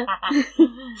 Yeah.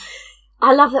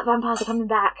 I love that vampires are coming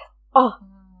back. Oh,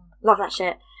 love that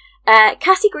shit.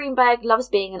 Cassie Greenberg loves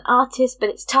being an artist, but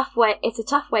it's a tough way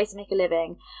to make a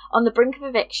living. On the brink of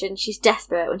eviction, she's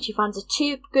desperate when she finds a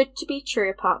too good to be true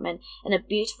apartment in a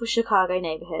beautiful Chicago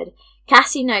neighborhood.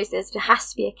 Cassie knows there has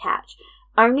to be a catch.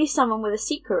 Only someone with a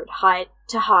secret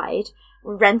to hide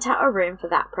will rent out a room for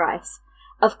that price.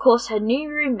 Of course, her new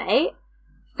roommate,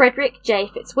 Frederick J.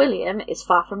 Fitzwilliam, is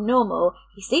far from normal.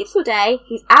 He sleeps all day,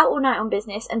 he's out all night on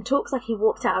business, and talks like he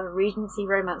walked out of a Regency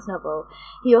romance novel.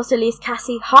 He also leaves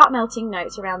Cassie heart-melting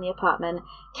notes around the apartment,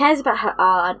 cares about her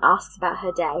art, and asks about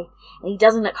her day. And he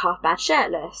doesn't look half bad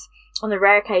shirtless. On the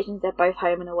rare occasions they're both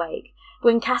home and awake.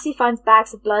 But when Cassie finds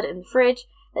bags of blood in the fridge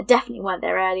that definitely weren't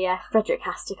there earlier, Frederick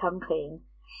has to come clean.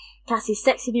 Cassie's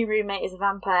sexy new roommate is a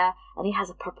vampire, and he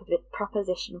has a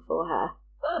proposition for her.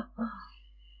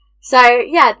 So,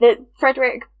 yeah,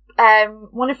 Frederick,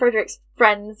 one of Frederick's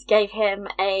friends gave him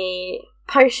a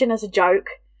potion as a joke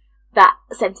that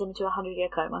sent him into a 100-year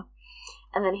coma.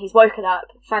 And then he's woken up,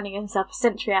 finding himself a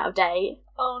century out of date.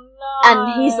 Oh, no.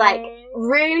 And he's, like,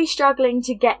 really struggling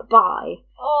to get by.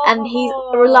 Oh. And he's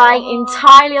relying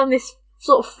entirely on this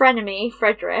sort of frenemy,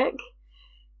 Frederick,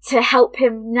 to help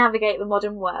him navigate the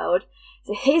modern world.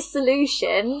 So his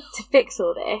solution to fix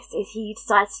all this is he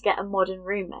decides to get a modern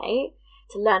roommate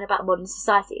to learn about modern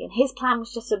society, and his plan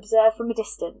was just to observe from a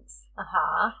distance.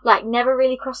 Like, never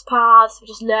really cross paths, but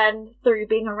just learn through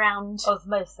being around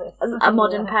osmosis a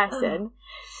modern person.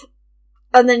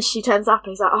 And then she turns up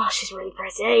and he's like, oh, she's really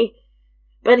pretty.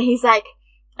 But he's like,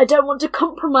 I don't want to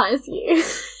compromise you.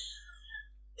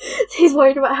 So he's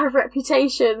worried about her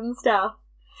reputation and stuff.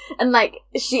 And like,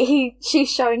 she's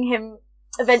showing him,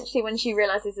 eventually when she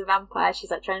realises he's a vampire,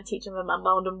 she's like trying to teach him about the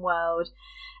modern world.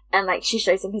 And like, she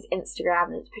shows him his Instagram,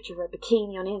 and there's a picture of a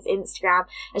bikini on his Instagram,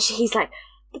 and he's like,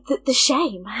 the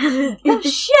shame. The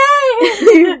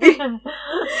shame!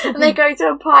 And they go to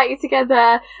a party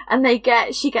together, and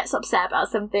she gets upset about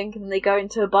something, and they go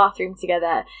into a bathroom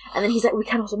together, and then he's like, we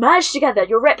can also merge together,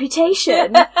 your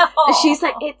reputation. And she's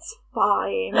like, it's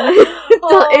fine.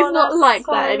 It's not like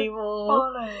that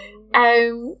anymore.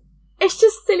 Funny. It's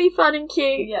just silly, fun and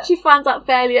cute. Yeah. She finds out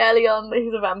fairly early on that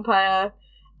he's a vampire.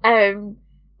 And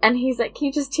he's like, can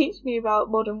you just teach me about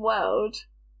modern world?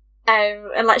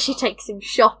 And like she takes him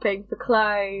shopping for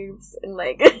clothes and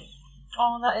like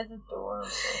oh, that is adorable.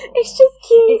 It's just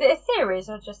cute. Is it a series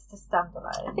or just a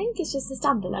standalone? I think it's just a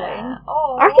standalone. Yeah.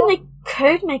 Oh. I reckon they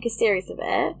could make a series of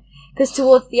it, because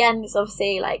towards the end it's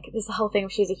obviously like there's the whole thing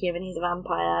of she's a human, he's a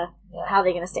vampire. Yeah. How are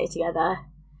they going to stay together?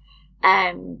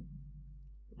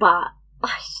 But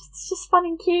it's just fun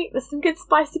and cute. There's some good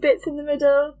spicy bits in the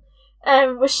middle.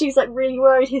 Where she's like really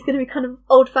worried he's going to be kind of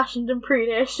old-fashioned and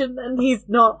prudish, and then he's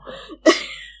not.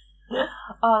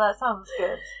 Oh, that sounds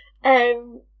good. Yeah,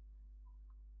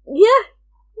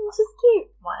 it's just cute.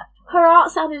 Her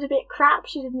art sounded a bit crap.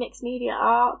 She did mixed media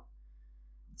art.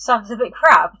 Sounds a bit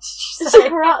crap.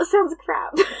 Her art sounds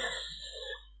crap.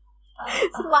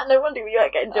 It's like, no wonder we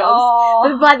weren't getting jobs. Oh.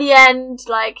 But by the end,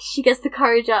 like, she gets the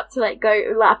courage up to like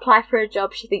go like apply for a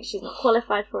job she thinks she's not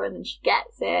qualified for, and then she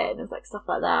gets it, and it's like stuff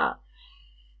like that.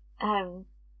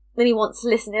 Then he wants to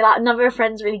listen. Like, none of her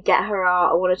friends really get her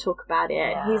art or want to talk about it.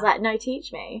 Yeah. He's like, no,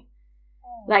 teach me.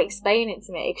 Like, explain it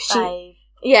to me.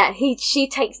 She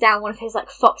takes down one of his like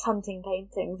fox hunting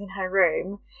paintings in her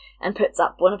room and puts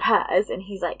up one of hers, and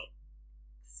he's like,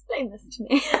 explain this to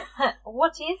me.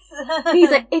 What is? He's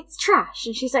like, it's trash.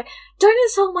 And she's like, don't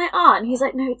insult my art. And he's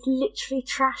like, no, it's literally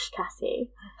trash,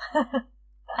 Cassie.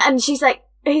 And he's like,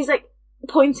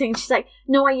 pointing. She's like,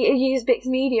 no, I use mixed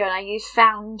media and I use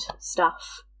found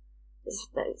stuff. It's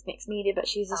mixed media, but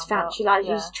she uses found. She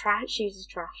uses trash. She uses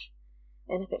trash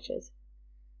in her pictures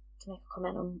to make a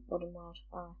comment on modern world.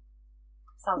 Oh.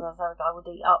 Sounds like a guy would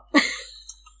eat up.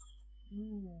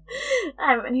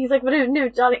 And he's like, but no,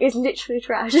 darling, it's literally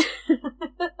trash.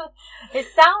 It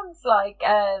sounds like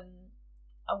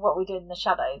what we do in the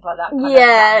shadows, like that kind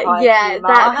of humor.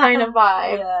 That kind of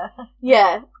vibe.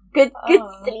 Yeah. Good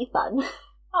silly fun.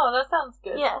 Oh, that sounds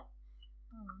good. Yeah.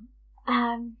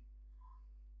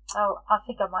 Oh, I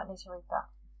think I might need to read that.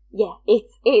 Yeah, it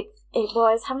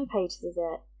was, how many pages is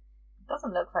it? It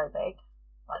doesn't look very big.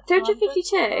 Like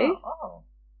 352? Oh.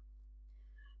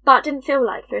 But it didn't feel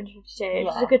like 352. It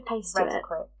was a good pace to it.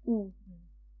 Quick.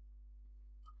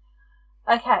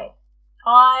 Okay.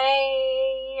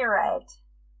 I read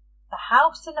The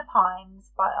House in the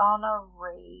Pines by Anna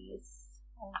Rees.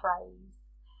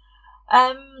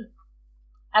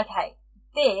 Okay.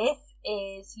 This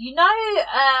is,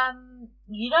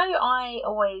 I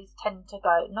always tend to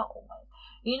go, not always,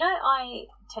 I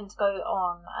tend to go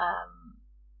on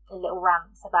little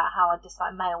rants about how I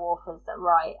dislike male authors that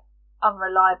write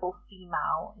unreliable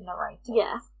female narrators.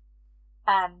 Yeah.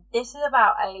 This is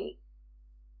about a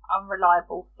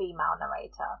unreliable female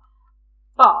narrator,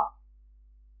 but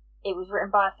it was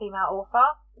written by a female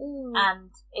author,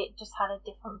 and it just had a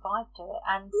different vibe to it.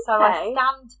 And so I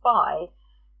stand by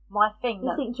my thing.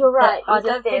 I think you're right. I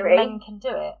don't think men can do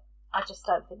it. I just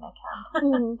don't think they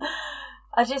can.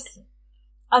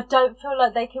 I don't feel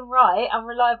like they can write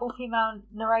unreliable female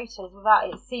narrators without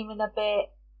it seeming a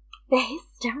bit. They're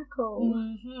hysterical.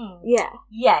 Mm-hmm. Yeah.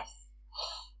 Yes.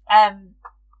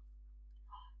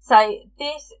 So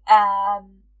this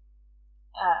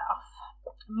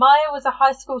Maya was a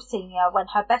high school senior when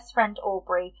her best friend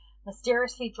Aubrey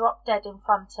mysteriously dropped dead in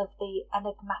front of the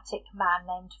enigmatic man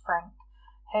named Frank,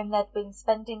 whom they'd been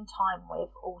spending time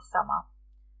with all summer.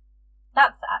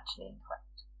 That's actually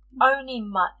incorrect. Only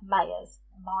Maya's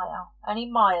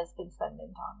been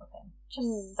spending time with him.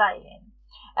 Just saying.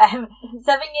 7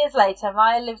 years later,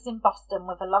 Maya lives in Boston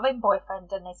with a loving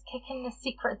boyfriend and is kicking the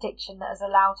secret addiction that has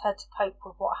allowed her to cope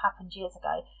with what happened years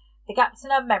ago, the gaps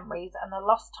in her memories and the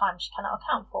lost time she cannot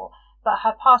account for. But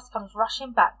her past comes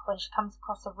rushing back when she comes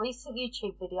across a recent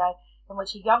YouTube video in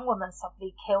which a young woman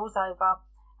suddenly keels over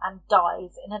and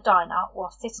dies in a diner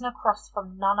while sitting across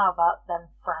from none other than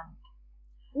Frank.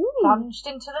 Plunged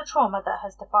into the trauma that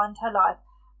has defined her life,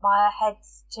 Maya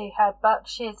heads to her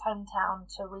Berkshire's hometown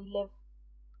to relive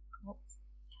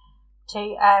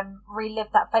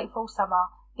that fateful summer,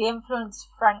 the influence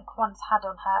Frank once had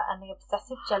on her, and the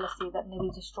obsessive jealousy that nearly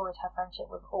destroyed her friendship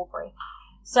with Aubrey.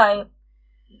 So,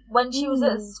 when she was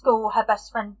at school, her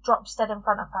best friend drops dead in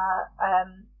front of her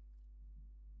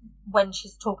when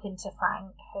she's talking to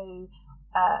Frank, who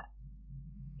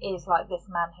is like this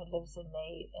man who lives in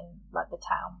the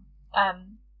town.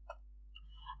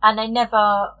 And they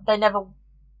never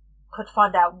could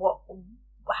find out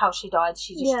how she died.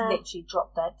 She just literally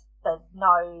dropped dead. There's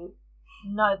no,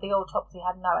 the autopsy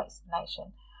had no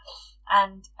explanation.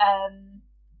 And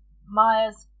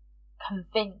Maya's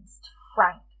convinced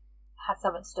Frank had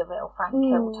something to do with it, or Frank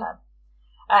killed her.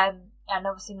 And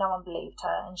obviously no one believed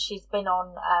her, and she's been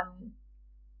on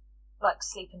like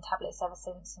sleeping tablets ever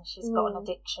since, and she's got an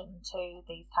addiction to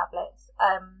these tablets.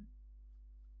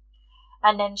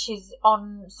 And then she's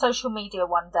on social media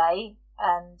one day,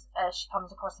 and she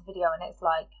comes across a video, and it's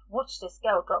like, watch this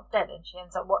girl drop dead, and she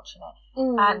ends up watching it.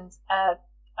 And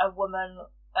a woman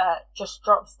just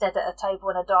drops dead at a table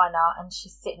in a diner, and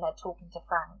she's sitting there talking to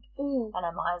Frank. And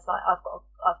then Maya's like, I've got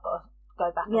to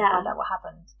go back and find out what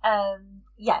happened.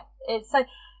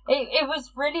 It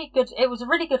was really good. It was a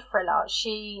really good thriller.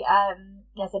 She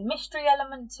there's a mystery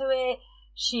element to it.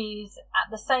 She's at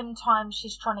the same time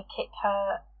she's trying to kick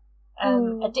her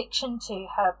addiction to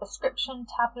her prescription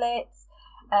tablets.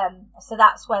 So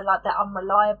that's where like the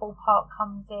unreliable part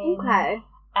comes in. Okay.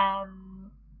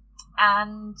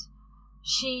 And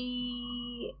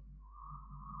she,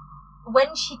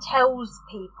 when she tells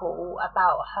people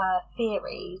about her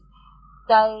theories,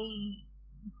 they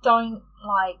don't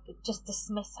like just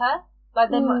dismiss her. Like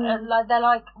they're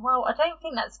like, well, I don't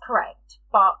think that's correct,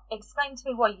 but explain to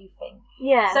me what you think.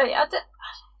 Yeah. So it's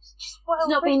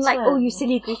not being like, oh, you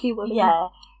silly goofy woman. Yeah.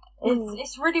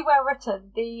 It's really well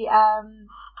written. The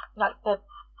like the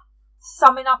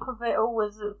summing up of it all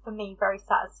was for me very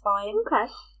satisfying. Okay.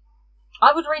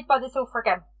 I would read by this author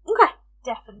again. Okay.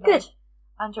 Definitely. Good.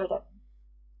 I enjoyed it.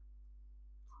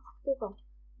 Good one.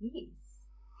 Yes.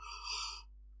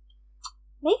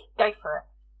 Me? Go for it.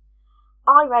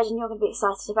 I read, and you're going to be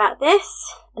excited about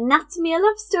this, Anatomy, a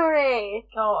Love Story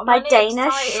by Dana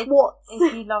Schwartz.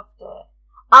 If you loved it.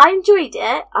 I enjoyed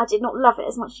it. I did not love it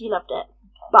as much as you loved it.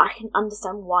 Okay. But I can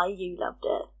understand why you loved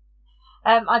it.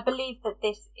 I believe that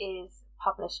this is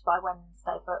published by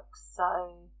Wednesday Books,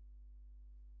 so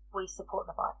we support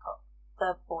the boycott.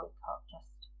 Just FYI.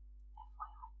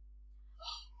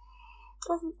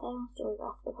 Doesn't say on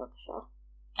Storygraph, the publisher.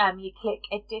 You click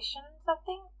editions, I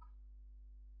think.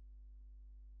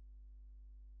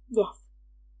 Yes.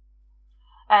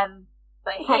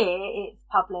 But here it's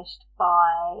published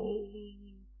by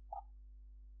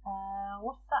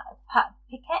what's that?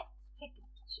 Piquet,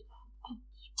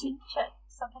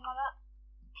 something like that.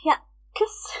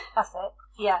 Piatkus. That's it.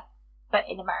 Yeah, but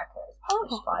in America it's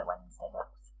published by Wednesday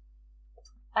Books.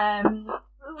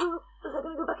 Is it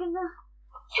going to go back in there?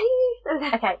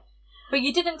 Okay. But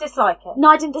you didn't dislike it? No,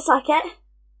 I didn't dislike it.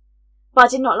 But I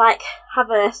did not have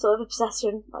a sort of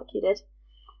obsession like you did.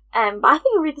 But I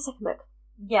think I'll read the second book.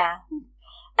 Yeah.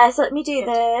 So let me do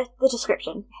the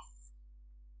description. Yes.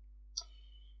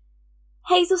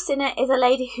 Hazel Sinner is a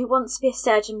lady who wants to be a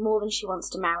surgeon more than she wants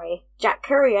to marry. Jack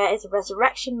Courier is a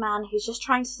resurrection man who's just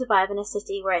trying to survive in a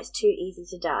city where it's too easy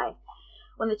to die.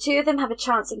 When the two of them have a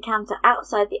chance encounter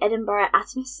outside the Edinburgh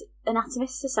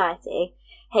Anatomist Society,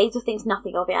 Hazel thinks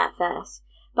nothing of it at first,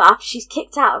 but after she's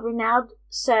kicked out a renowned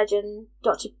surgeon,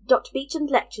 Dr. Beecham's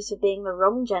lectures for being the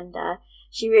wrong gender,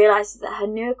 she realises that her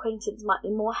new acquaintance might be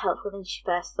more helpful than she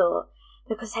first thought,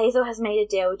 because Hazel has made a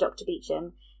deal with Dr.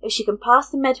 Beecham. If she can pass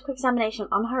the medical examination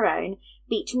on her own,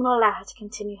 Beecham will allow her to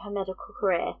continue her medical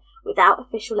career. Without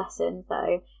official lessons,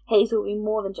 though, Hazel will need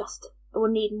more than just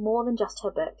her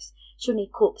books. She'll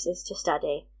need corpses to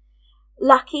study.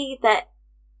 Lucky that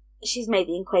she's made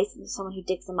the acquaintance of someone who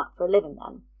digs them up for a living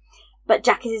then. But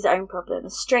Jack is his own problem.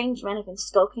 Strange men have been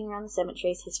skulking around the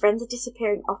cemeteries, his friends are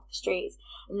disappearing off the streets,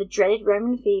 and the dreaded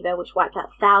Roman fever, which wiped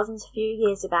out thousands a few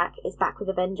years back, is back with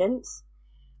a vengeance.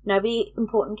 Nobody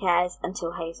important cares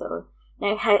until Hazel.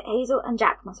 Now Hazel and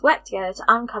Jack must work together to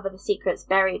uncover the secrets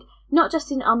buried not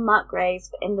just in unmarked graves,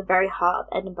 but in the very heart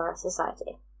of Edinburgh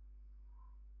society.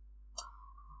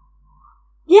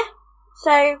 Yeah,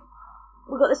 so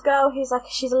we've got this girl who's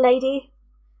she's a lady.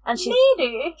 And she's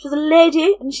a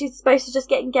lady, and she's supposed to just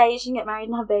get engaged and get married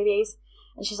and have babies.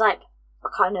 And she's like, I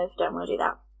kind of don't want to do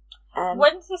that.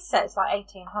 When's this set? It's like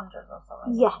 1800s or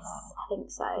something. Yes, I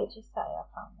think so. What did you say? I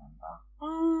can't remember.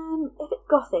 If it's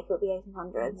Gothic, it'll be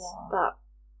 1800s, but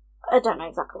I don't know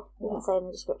exactly. It doesn't say in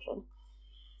the description.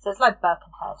 So it's like Burke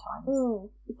and Hare times.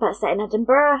 But it's set in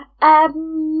Edinburgh.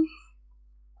 Found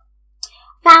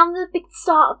the big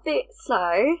start a bit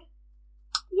slow.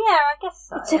 Yeah, I guess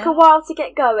so. It took a while to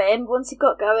get going, but once it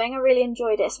got going, I really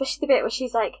enjoyed it, especially the bit where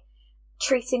she's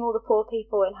treating all the poor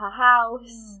people in her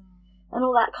house and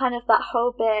all that that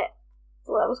whole bit.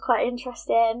 So that was quite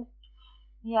interesting.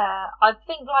 Yeah, I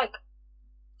think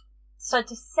so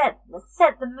to set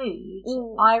the mood,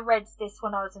 I read this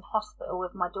when I was in hospital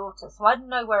with my daughter, so I didn't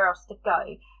know where else to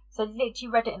go. So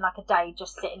literally read it in like a day,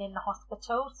 just sitting in the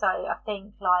hospital. So I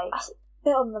think like That's a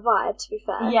bit on the vibe, to be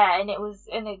fair. Yeah, and it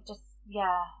just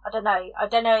I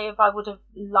don't know if I would have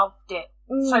loved it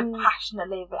so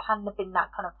passionately if it hadn't have been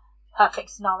that kind of perfect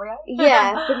scenario.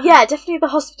 But definitely the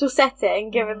hospital setting,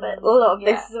 given that a lot of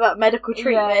this is about medical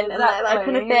treatment and that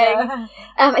kind of thing. Yeah.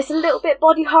 It's a little bit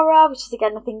body horror, which is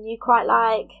again a thing you quite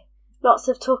like. Lots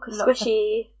of talk of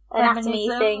squishy anatomy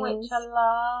things, which I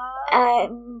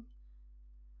love.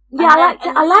 I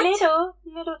like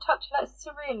little touch of like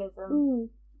surrealism.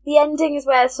 The ending is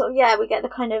where sort of we get the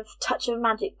kind of touch of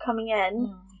magic coming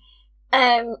in.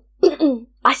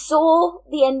 I saw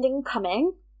the ending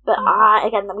coming, but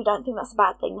we don't think that's a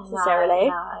bad thing necessarily.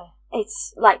 No.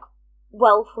 It's like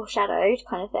well foreshadowed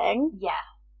kind of thing. Yeah.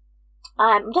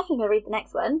 I'm definitely going to read the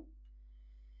next one.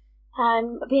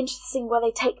 It'd be interesting where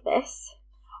they take this.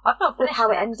 I've not finished how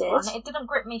the it next ended. One. It didn't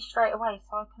grip me straight away,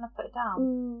 so I kind of put it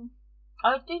down.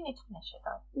 I do need to finish it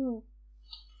though.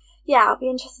 Yeah, it'll be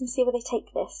interesting to see where they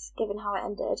take this, given how it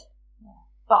ended. Yeah.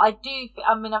 But I do.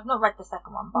 I've not read the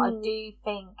second one, but I do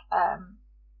think.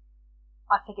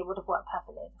 I think it would have worked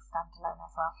perfectly as a standalone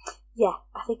as well. Yeah,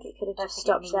 I think it could have just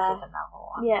stopped there. Another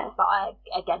one. Yeah, but I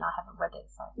haven't read it,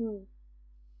 so.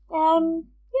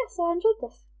 So I enjoyed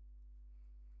this.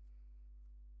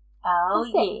 Oh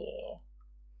yeah,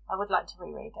 I would like to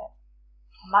reread it.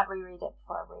 I might reread it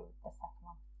before I read the second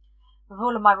one. With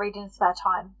all of my reading spare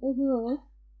time.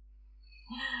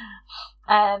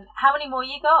 How many more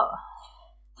you got?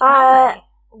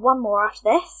 One more after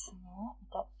this. Yeah,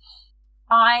 okay.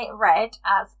 I read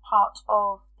as part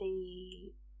of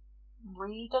the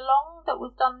read along that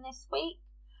was done this week,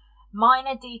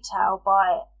 Minor Detail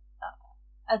by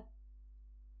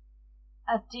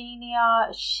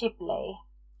Adenia Shibley.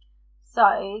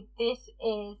 So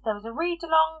there was a read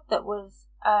along that was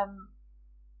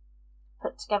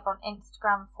put together on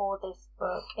Instagram for this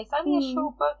book. It's only a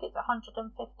short book, it's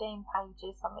 115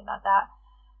 pages, something like that.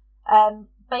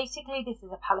 Basically this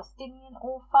is a Palestinian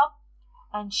author,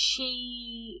 and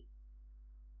she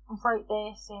wrote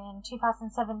this in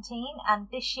 2017, and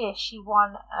this year she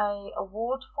won an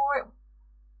award for it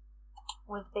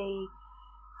with the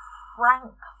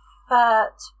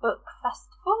Frankfurt Book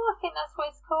Festival, I think that's what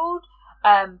it's called,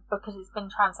 because it's been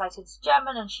translated to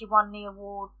German, and she won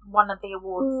one of the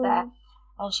awards there,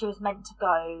 and she was meant to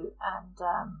go and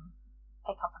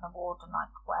pick up an award and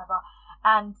like whatever,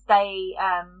 and they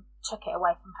took it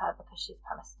away from her because she's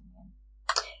Palestinian.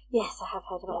 Yes, I have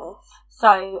heard about this.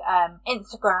 So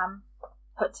Instagram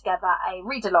put together a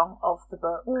read along of the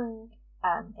book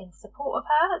in support of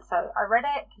her. So I read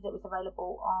it because it was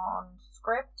available on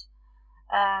Scribd.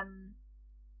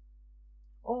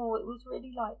 It was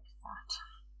really like sad,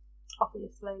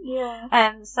 obviously.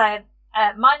 Yeah. So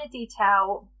Minor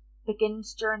Detail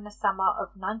begins during the summer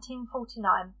of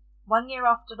 1949, 1 year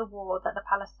after the war that the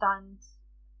Palestinians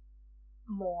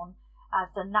mourn as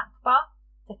the Nakba,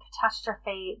 the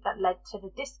catastrophe that led to the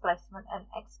displacement and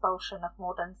expulsion of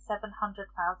more than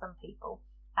 700,000 people,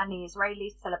 and the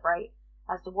Israelis celebrate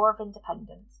as the War of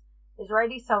Independence.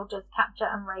 Israeli soldiers capture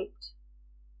and raped.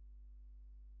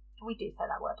 We do say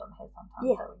that word on here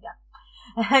sometimes, so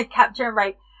yeah. Capture and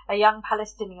rape a young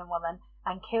Palestinian woman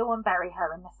and kill and bury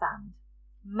her in the sand.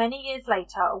 Many years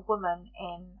later, a woman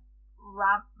in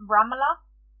Ramallah,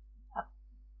 I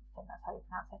think that's how you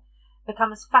pronounce it,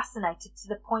 becomes fascinated to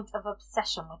the point of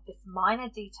obsession with this minor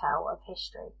detail of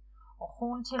history, a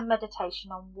haunting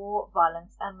meditation on war,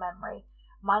 violence and memory.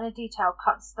 Minor Detail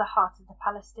cuts to the heart of the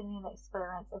Palestinian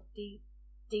experience of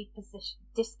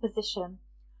disposition,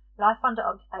 life under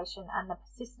occupation, and the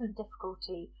persistent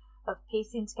difficulty of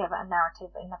piecing together a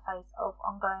narrative in the face of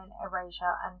ongoing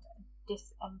erasure and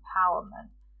disempowerment.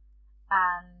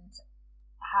 And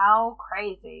how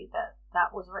crazy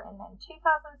that was written in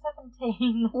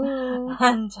 2017.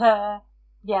 And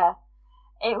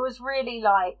it was really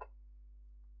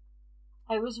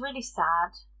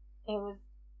sad.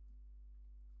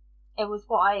 It was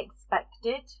what I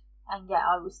expected, and yet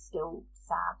I was still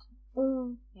sad.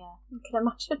 Yeah, I can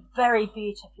imagine. Very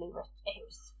beautifully written. It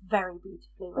was very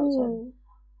beautifully written.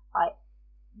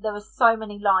 There were so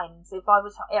many lines. If I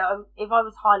was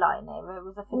highlighting it, if it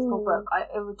was a physical book,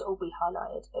 it would all be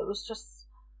highlighted. It was just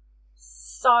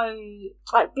so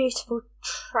like beautiful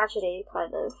tragedy,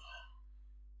 kind of.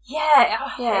 Yeah.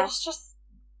 It was just.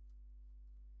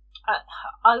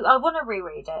 I want to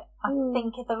reread it. I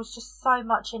think there was just so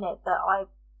much in it that I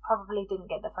probably didn't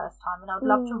get the first time, and I'd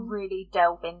love to really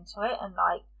delve into it and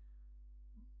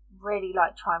really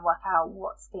try and work out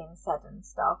what's being said and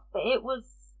stuff. But it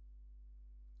was,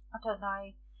 I don't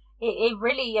know, it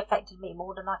really affected me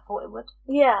more than I thought it would.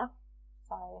 Yeah.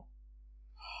 So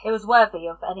it was worthy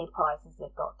of any prizes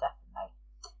it got, definitely.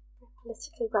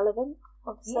 Politically relevant,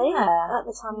 obviously, at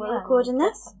the time we're recording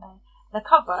this. Definitely. The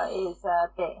cover is a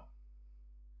bit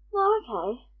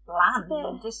okay.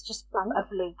 bland. It's just a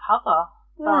blue cover.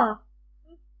 Yeah.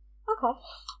 Okay.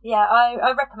 Yeah,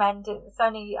 I recommend it. It's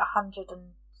only 100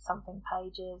 and something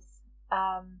pages.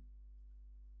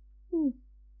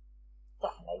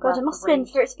 Definitely. God, it must have been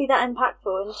for it to be that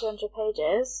impactful in 200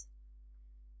 pages.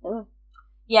 Oh.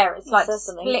 Yeah, it's like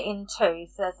split in two.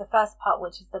 So there's the first part,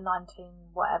 which is the 40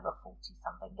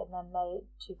 something, and then the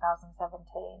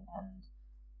 2017, and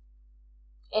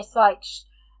it's like,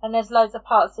 and there's loads of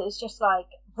parts that it's just like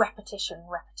repetition,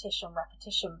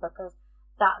 because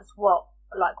that's what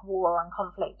like war and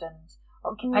conflict and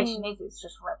occupation is. It's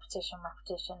just repetition,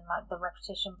 like the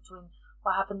repetition between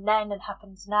what happened then and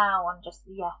happens now, and just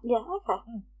okay.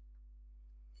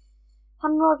 How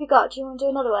many more have you got? Do you want to do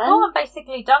another one? Oh, I'm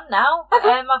basically done now. Okay.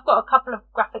 I've got a couple of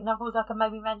graphic novels I can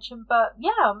maybe mention, but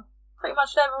yeah, pretty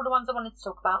much they're all the ones I wanted to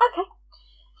talk about. Okay.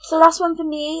 So last one for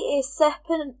me is The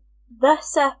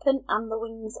Serpent and the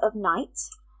Wings of Night,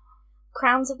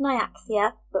 Crowns of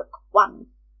Nyaxia, Book 1,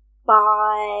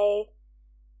 by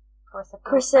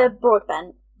Carissa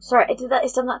Broadbent. Sorry,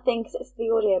 it's done that thing because it's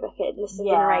the audiobook. It lists the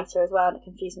narrator as well, and it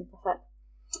confused me for a sec.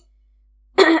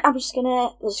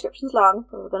 The description's long,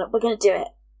 but we're gonna do it.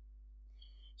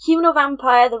 Human or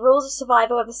vampire, the rules of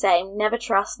survival are the same. Never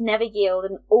trust, never yield,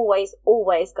 and always,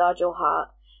 always guard your heart.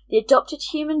 The adopted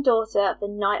human daughter of the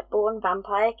night-born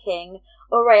vampire king,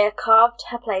 Aurea carved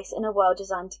her place in a world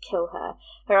designed to kill her.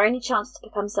 Her only chance to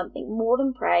become something more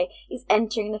than prey is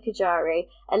entering the Kajari,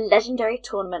 a legendary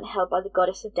tournament held by the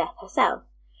goddess of death herself.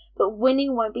 But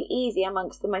winning won't be easy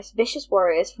amongst the most vicious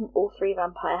warriors from all three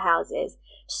vampire houses.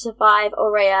 To survive,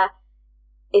 Aurea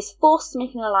is forced to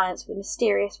make an alliance with a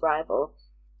mysterious rival.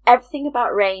 Everything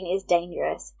about Rain is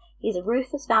dangerous. He's a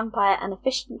ruthless vampire, an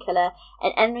efficient killer,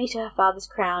 an enemy to her father's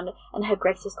crown, and her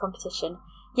greatest competition.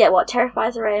 Yet what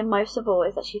terrifies Aurea most of all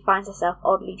is that she finds herself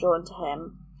oddly drawn to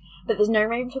him. But there's no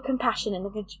room for compassion in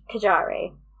the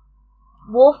Kajari.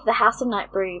 War for the House of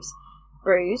Night brews,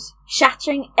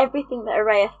 shattering everything that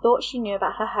Aurea thought she knew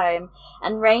about her home,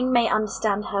 and Rain may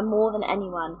understand her more than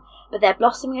anyone, but their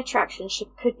blossoming attraction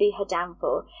could be her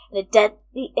downfall,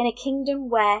 in a kingdom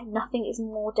where nothing is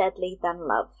more deadly than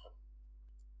love.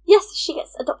 Yes, she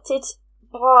gets adopted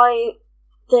by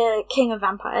the king of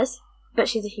vampires, but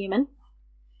she's a human.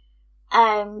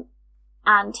 And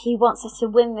he wants her to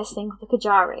win this thing with the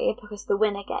Kajari, because the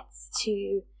winner gets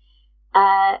to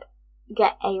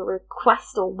get a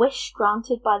request or wish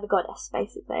granted by the goddess,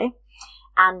 basically.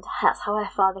 And that's how her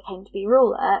father came to be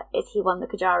ruler, is he won the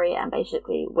Kajari and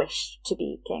basically wished to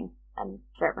be king and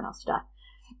for everyone else to die.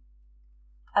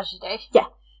 As you do. Yeah.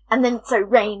 And then, so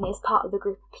Rain is part of the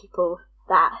group of people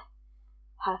that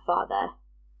her father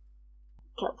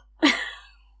killed.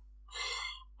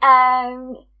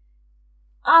 And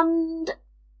I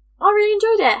really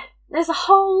enjoyed it.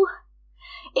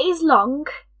 It is long,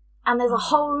 and there's a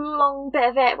whole long bit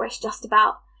of it where it's just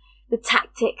about the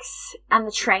tactics and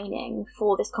the training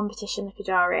for this competition, the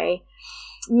Kajari,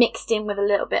 mixed in with a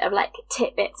little bit of like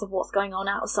tidbits of what's going on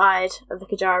outside of the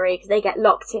Kajari, because they get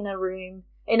locked in a room,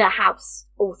 in a house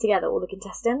all together, all the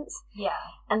contestants. Yeah.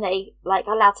 And they like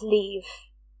are allowed to leave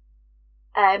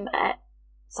at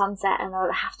sunset, and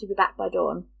they'll have to be back by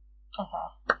dawn.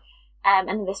 Okay. And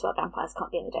in this world, vampires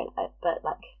can't be in the daylight, but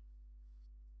like,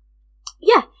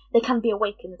 yeah, they can be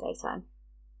awake in the daytime.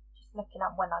 Just looking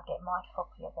up when I get my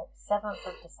copy of it, 7th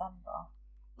of December.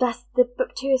 That's the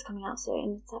book 2 is coming out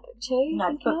soon. Is that book 2?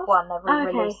 No, book 1. They're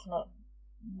re-releasing it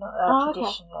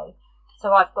traditionally. Okay.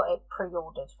 So I've got it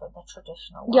pre-ordered for the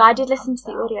traditional one. Yeah, I did listen to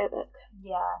the audiobook.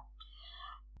 Yeah.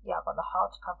 Yeah, I've got the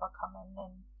hardcover coming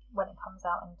in when it comes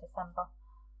out in December.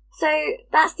 So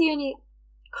that's the only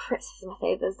criticism I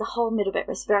think. There's the whole middle bit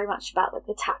was very much about like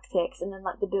the tactics and then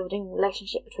like the building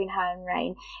relationship between her and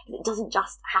Rain. It doesn't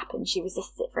just happen. She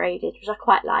resists it for ages, which I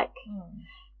quite like.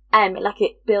 Like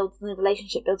it builds, the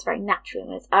relationship builds very naturally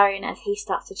on its own as he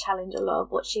starts to challenge a lot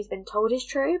of what she's been told is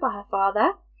true by her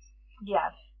father.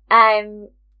 Yeah. I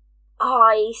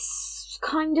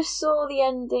kind of saw the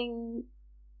ending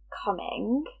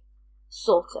coming,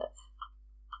 sort of.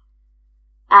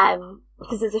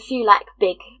 Because there's a few like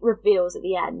big reveals at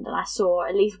the end, and I saw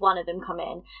at least one of them come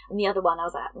in, and the other one I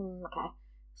was like, okay,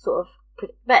 sort of,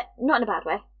 but not in a bad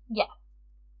way. Yeah,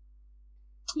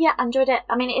 I enjoyed it.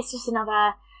 I mean, it's just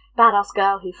another badass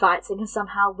girl who fights and can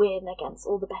somehow win against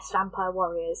all the best vampire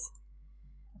warriors.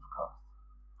 Of course.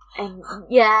 And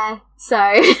yeah,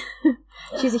 so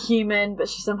she's a human, but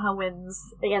she somehow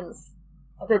wins against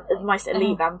the most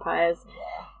elite vampires.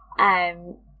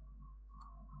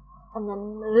 And then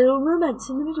a little romance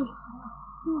in the middle.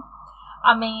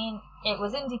 I mean, it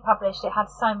was indie published. It had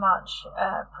so much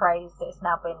praise that it's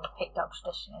now been picked up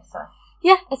traditionally. So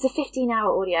yeah, it's a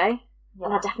 15-hour audio, yeah.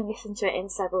 and I definitely listened to it in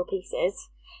several pieces.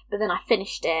 But then I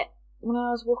finished it when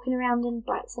I was walking around in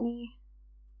bright sunny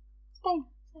Spain.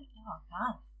 Oh,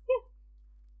 nice.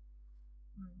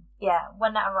 Yeah. Yeah,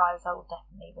 when that arrives, I will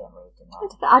definitely be reading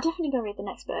that. I'll definitely go read the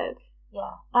next book.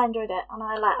 Yeah, I enjoyed it, and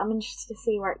I'm interested to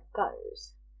see where it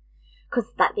goes.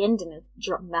 Because the ending is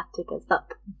dramatic as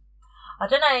fuck. I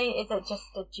don't know, is it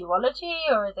just a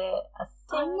duology or is it a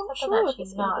series? I'm not I sure don't if actually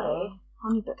it's going to know. be. How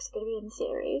many books are going to be in the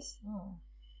series?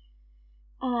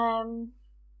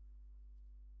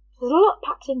 There's a lot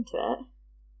packed into it.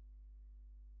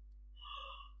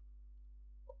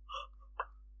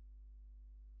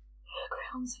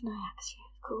 Crowns of Nyaxia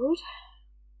it's called.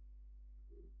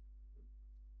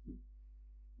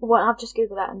 Well, I've just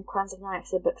googled that and Crowns of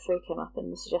Nyaxia book 3 came up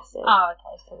in the suggested. Oh,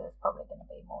 okay, so there's probably going to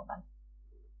be more then.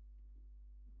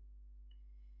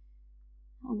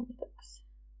 How many books?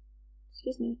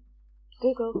 Excuse me.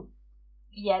 Google.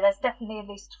 Yeah, there's definitely at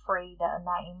least 3 that are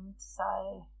named,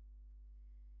 so...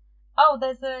 Oh,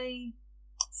 there's a...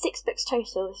 6 books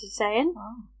total, this is saying.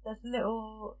 Oh, there's a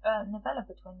little novella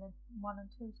between the 1 and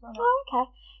 2 as well. Oh, okay.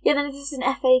 Yeah, then this is an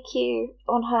FAQ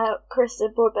on her Carissa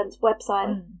Broadbent's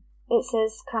website. It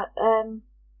says,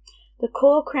 the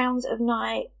core Crowns of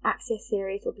Nyaxia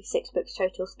series will be 6 books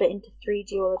total, split into 3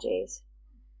 duologies.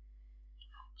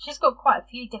 She's got quite a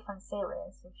few different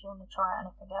series, if you want to try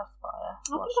anything else by her.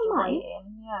 I think I might.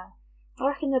 Yeah. I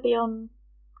reckon they'll be on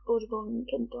Audible and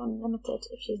Kindle Unlimited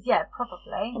if she's... Yeah,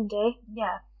 probably. indie.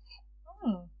 Yeah.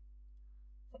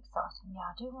 It's exciting. Yeah,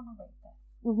 I do want to read this.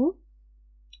 Mm-hmm.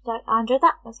 So I enjoyed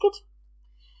that. That's good.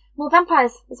 More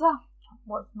vampires as well.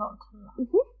 What's not to love?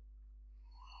 Mm-hmm.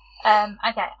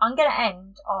 Okay, I'm going to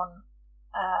end on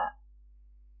a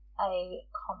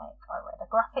comic I read, a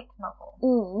graphic novel.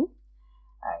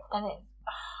 Right, and it's...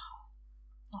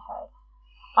 okay.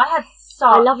 I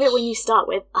love it when you start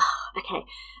with, okay.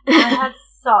 I had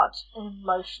such an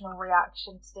emotional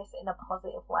reaction to this in a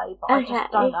positive way, but I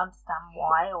just don't understand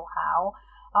why or how.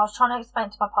 I was trying to explain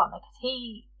to my partner because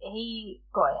he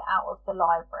got it out of the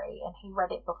library and he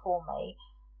read it before me,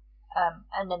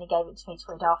 and then he gave it to me to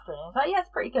read after, and he was like, "Yeah, it's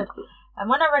pretty good." And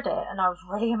when I read it, and I was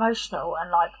really emotional and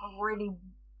like really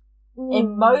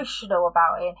emotional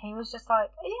about it, and he was just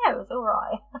like, "Yeah, it was all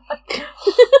right."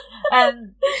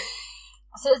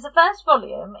 So it's the first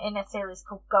volume in a series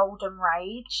called Golden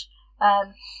Rage.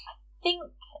 I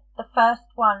think the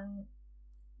first one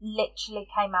literally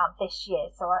came out this year,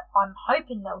 so I'm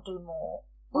hoping they'll do more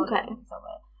volumes of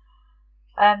it.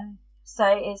 So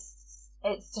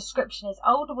its description is: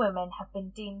 older women have been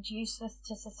deemed useless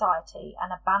to society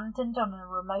and abandoned on a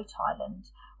remote island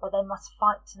where they must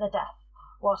fight to the death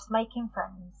whilst making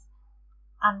friends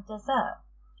and desert.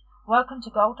 Welcome to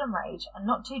Golden Rage, a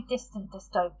not too distant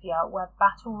dystopia where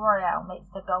Battle Royale meets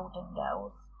the Golden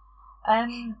Girls.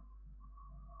 I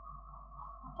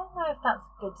don't know if that's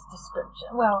a good description.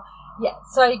 Well, yeah,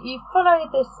 so you follow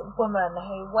this woman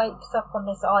who wakes up on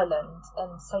this island,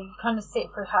 and so you kind of see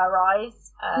it through her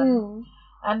eyes. And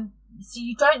so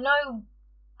you don't know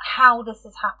how this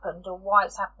has happened or why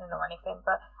it's happening or anything,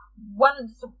 but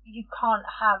once you can't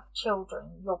have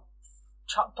children, you're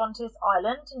chucked onto this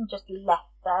island and just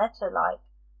left there to like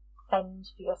fend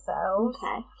for yourselves.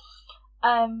 Okay.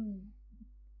 And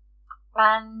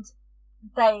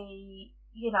they,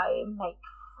 make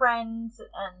friends,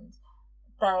 and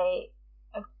they,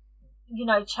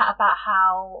 chat about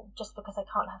how just because they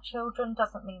can't have children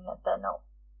doesn't mean that they're not,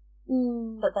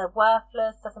 that they're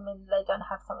worthless, doesn't mean that they don't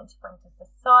have something to bring to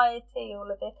society,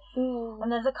 all of this.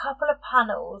 And there's a couple of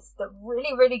panels that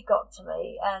really, really got to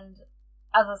me, and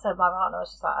as I said, my partner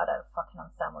was just like, I don't fucking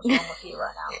understand what's wrong with you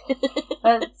right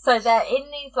now. So they're in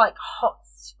these like hot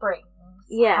springs,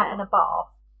 having a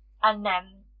bath, and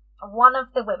then one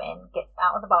of the women gets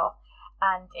out of the bath,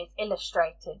 and it's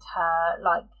illustrated her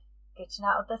like getting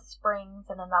out of the springs,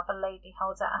 and another lady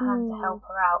holds out a hand to help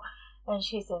her out, and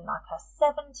she's in like her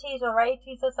 70s or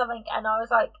 80s or something, and I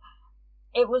was like,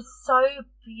 it was so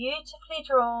beautifully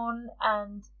drawn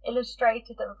and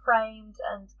illustrated and framed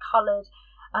and coloured.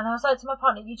 And I was like to my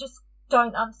partner, you just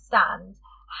don't understand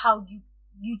how you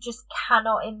just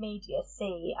cannot in media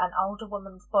see an older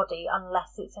woman's body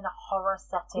unless it's in a horror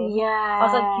setting. Yeah. I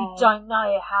was like, you don't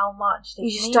know how much this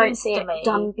means to me. You just don't see it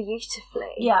done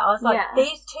beautifully. Yeah, I was like,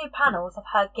 these 2 panels of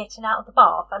her getting out of the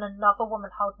bath and another woman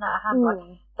holding out her hand, like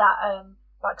that,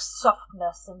 like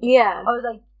softness, and I was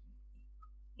like,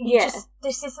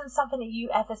 this isn't something that you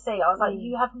ever see. I was like,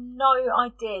 you have no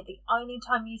idea. The only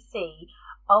time you see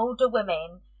older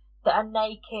women that are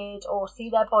naked or see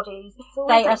their bodies,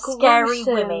 they are scary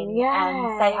gruesome. women,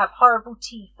 and they have horrible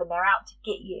teeth and they're out to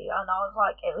get you. And I was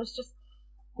like, it was just,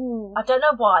 I don't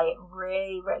know why, it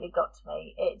really, really got to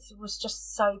me. It was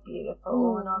just so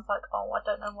beautiful, and I was like, oh, I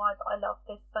don't know why, but I love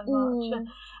this so much.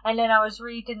 And then I was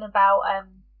reading about,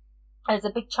 there's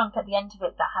a big chunk at the end of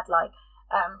it that had like,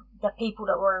 the people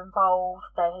that were involved.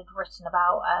 They had written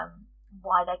about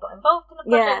why they got involved in the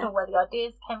project or where the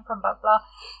ideas came from, blah blah.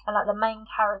 And like the main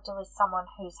character is someone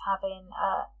who's having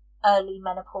early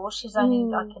menopause. She's only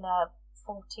like in her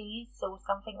 40s or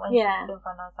something when she's been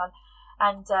for a son.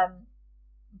 And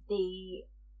the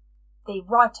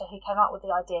writer who came up with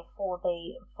the idea for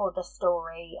the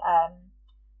story,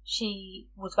 she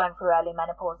was going through early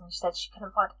menopause, and she said she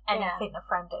couldn't find anything that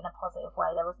framed it in a positive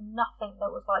way. There was nothing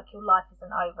that was like, your life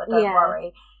isn't over, don't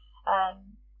worry.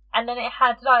 And then it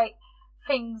had like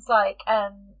things like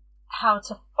how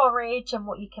to forage and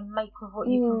what you can make with what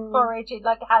you can forage. It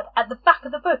like had at the back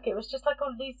of the book, it was just like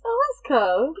all these that's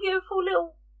cool, beautiful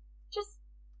little just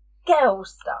girl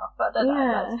stuff. I don't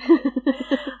know.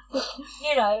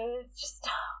 You know, it's just,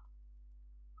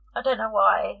 I don't know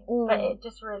why, but it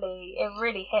just really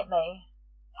hit me.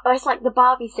 Oh, it's like the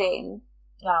Barbie scene.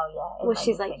 Oh yeah, where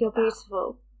she's like, "You're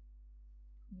beautiful."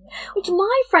 Yeah. Which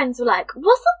my friends were like,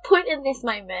 "What's the point in this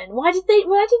moment? Why didn't they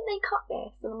cut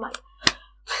this?" And I'm like,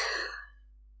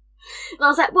 and I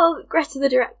was like, "Well, Greta, the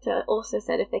director, also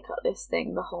said if they cut this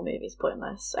thing, the whole movie's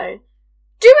pointless. So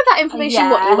do with that information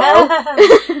what you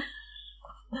will."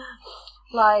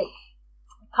 Like,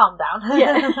 calm down.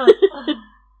 Yeah.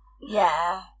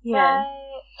 Yeah. Yeah. So,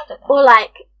 I don't know. Or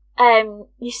like,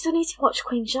 you still need to watch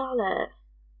Queen Charlotte.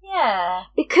 Yeah.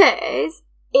 Because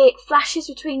it flashes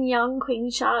between young Queen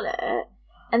Charlotte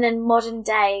and then modern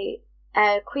day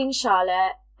Queen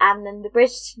Charlotte, and then the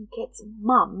Bridgerton kids'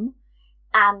 mum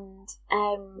and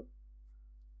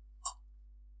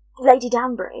Lady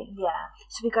Danbury. Yeah.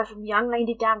 So we go from young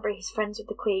Lady Danbury, who's friends with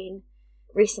the Queen,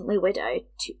 recently widowed,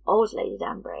 to old Lady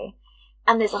Danbury.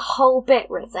 And there's a whole bit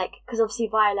where it's like, because obviously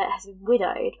Violet has been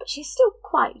widowed, but she's still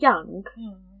quite young.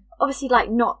 Obviously, like,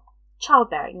 not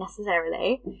childbearing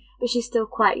necessarily, but she's still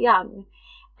quite young.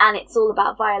 And it's all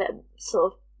about Violet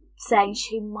sort of saying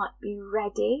she might be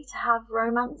ready to have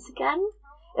romance again.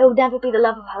 It will never be the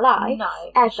love of her life,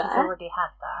 ever. She's already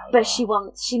had that. But she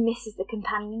misses the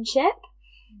companionship.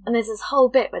 And there's this whole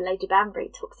bit where Lady Danbury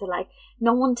talks to, like,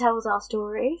 no one tells our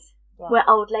stories. Yeah. We're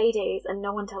old ladies, and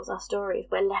no one tells our stories.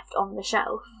 We're left on the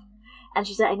shelf. And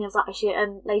she's like,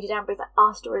 and Lady Danbury's like,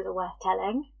 our stories are worth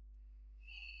telling.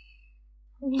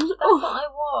 That's what I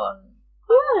want.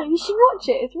 Yeah, you should watch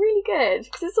it. It's really good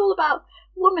because it's all about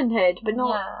womanhood, but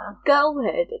not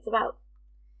girlhood. It's about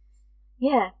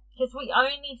because we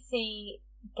only see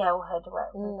girlhood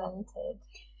represented,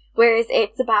 whereas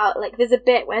it's about, like, there's a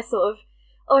bit where sort of,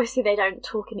 obviously they don't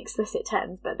talk in explicit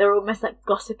terms, but they're almost like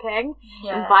gossiping.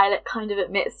 Yeah. And Violet kind of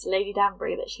admits to Lady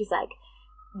Danbury that she's like,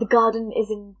 the garden is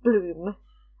in bloom.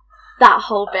 That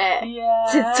whole bit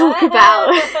to talk about.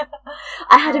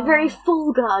 I had a very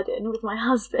full garden with my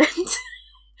husband.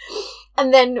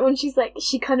 And then when she's like,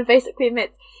 she kind of basically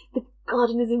admits the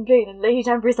garden is in bloom, and Lady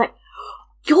Danbury's like,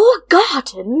 your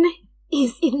garden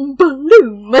is in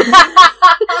bloom.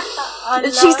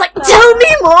 And she's like, tell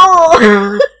me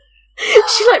more.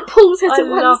 She like pulls her to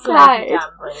one side,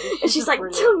 and she's like,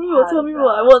 really tell me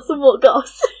more, I want some more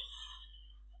goss.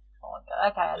 Oh my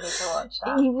god, okay, I need to watch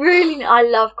that. You really, I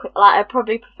love, like, I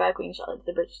probably prefer Queen Charlotte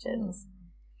to the Bridgertons.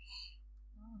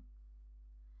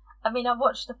 I mean, I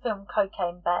watched the film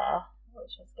Cocaine Bear,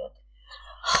 which was good.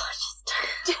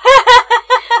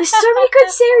 There's so many good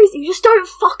series you just don't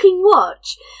fucking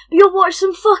watch. But you'll watch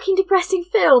some fucking depressing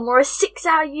film or a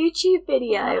 6-hour YouTube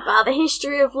video about the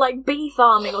history of, like, bee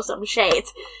farming or some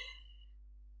shit.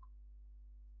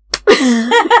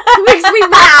 It makes me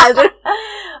mad.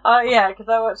 Oh yeah, because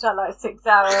I watched that like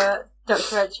 6-hour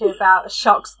documentary about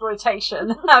shark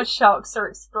exploitation, how sharks are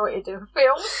exploited in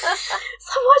film.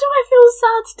 So why do I feel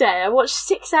sad today? I watched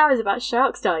 6 hours about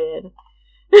sharks dying.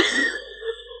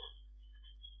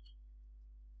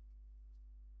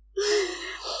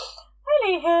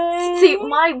 Anywho. See,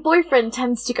 my boyfriend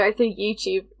tends to go through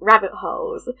YouTube rabbit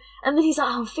holes, and then he's like,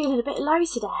 oh, I'm feeling a bit low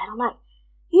today, and I'm like,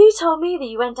 you told me that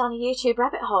you went down a YouTube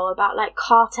rabbit hole about, like,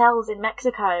 cartels in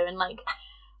Mexico and, like,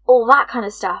 all that kind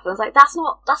of stuff. And I was like, that's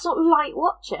not light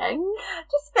watching.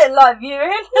 Just a bit light viewing.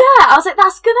 Yeah, I was like,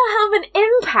 that's gonna have an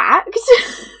impact.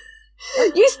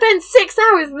 You spent 6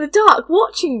 hours in the dark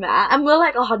watching that, and we're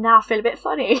like, oh, now I feel a bit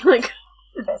funny. Like,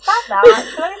 a bit sad now,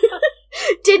 actually.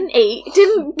 Didn't eat,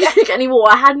 didn't get any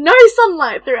water, had no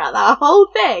sunlight throughout that whole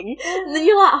thing. And then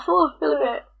you're like, oh, I feel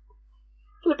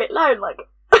a bit low, like.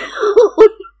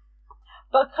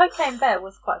 But Cocaine Bear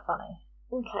was quite funny.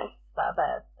 Okay. About a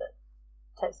bear that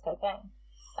takes cocaine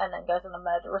and then goes on a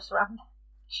murderous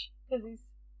rampage because he's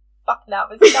fucking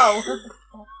out of his skull.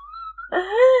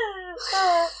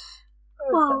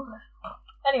 Well,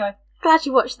 anyway. glad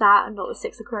you watched that and not the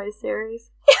Six of Crows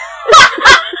series.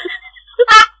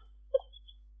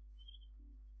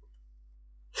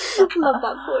 Love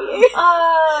that for you.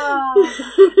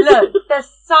 Look, there's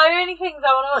so many things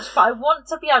I want to watch, but I want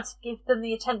to be able to give them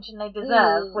the attention they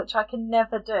deserve, which I can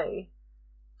never do.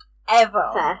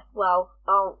 Ever. Fair. Well,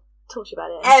 I'll talk to you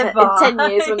about it Ever. in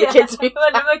 10 years when the kids move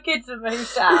when out. my kids have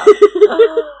moved out.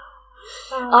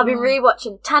 I'll be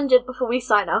rewatching Tangent before we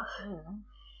sign off.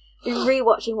 Been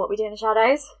rewatching What We Do in the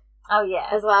Shadows. Oh yeah,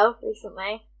 as well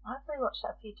recently. I've rewatched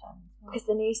that a few times because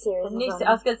the new series.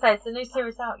 I was going to say, is the new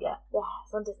series out yet? Yeah,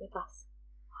 it's on Disney Plus.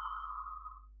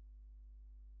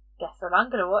 Guess what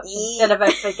I'm going to watch instead of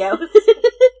everything else.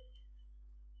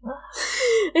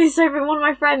 So one of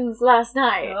my friends last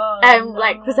night,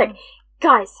 was like,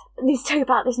 guys, I need to tell you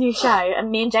about this new show,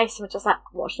 and me and Jason were just like,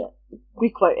 watch it.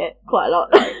 We quote it quite a lot.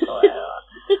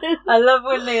 I love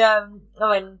when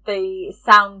the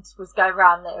sound was going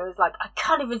around that it was like, I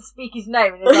can't even speak his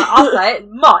name, and he was like, I'll say it,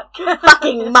 Mike.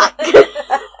 Fucking Mike.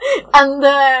 And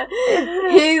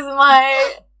he's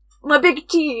my big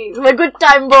cheese, my good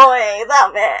time boy,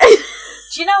 that bit.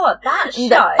 Do you know what? That show...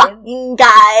 The fucking guy.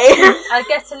 I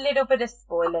guess a little bit of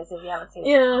spoilers if you haven't seen it.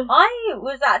 Yeah. I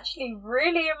was actually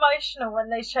really emotional when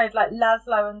they showed like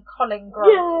Laszlo and Colin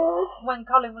when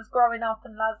Colin was growing up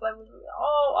and Laszlo was...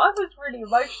 Oh, I was really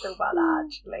emotional about that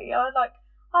actually. I was like,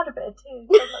 I had a bit of tears,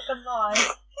 I'm not gonna lie.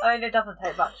 I mean, it doesn't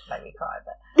take much to make me cry,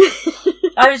 but...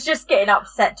 I was just getting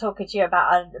upset talking to you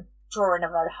about a drawing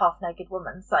of a half-naked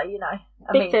woman, so, you know.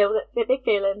 Big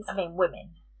feelings. I mean,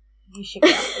 women. You should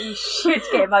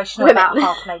get emotional about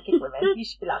half-naked women. You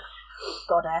should be like,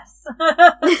 goddess.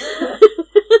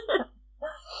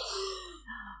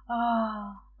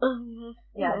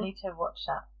 Yeah, I need to watch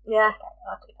that. Yeah. Okay,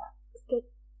 I'll do that. It's good.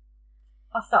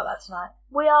 I'll start that tonight.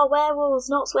 We are werewolves,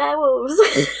 not swearwolves.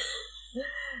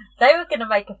 They were going to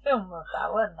make a film of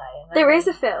that, weren't they? There is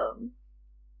a film.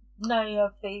 No,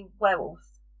 of the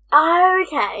werewolves. Oh,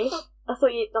 okay. I was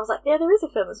like, yeah, there is a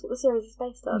film. That's what the series is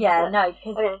based on. Yeah, no,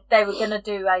 because they were going to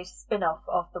do a spin-off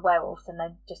of the werewolves and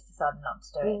they just decided not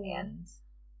to do it in the end.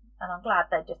 And I'm glad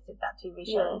they just did that TV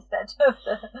show instead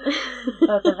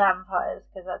of the vampires,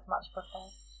 because that's much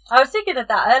preferred. I was thinking of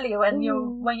that earlier when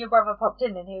your brother popped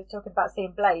in and he was talking about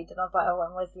seeing Blade, and I was like, oh,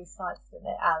 and Wesley Snipes in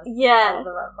it as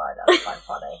the vampire. That's quite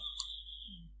funny.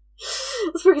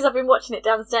 It's because I've been watching it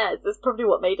downstairs. That's probably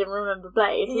what made him remember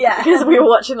Blade. Yeah. Because we were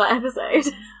watching that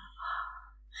episode.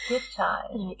 Good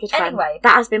time. Anyway, good fun. Anyway.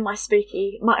 That has been my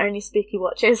only spooky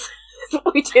watches.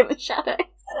 What We Do in the Shadows.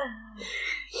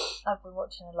 I've been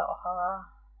watching a lot of horror.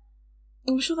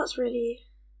 I'm sure that's really,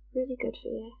 really good for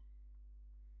you.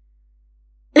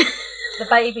 The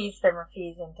baby's been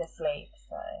refusing to sleep,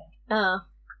 so... Oh.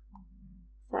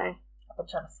 So... I've been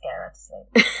trying to scare her to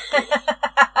sleep.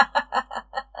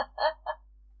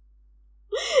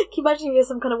 Can you imagine if you're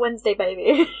some kind of Wednesday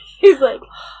baby? Who's like...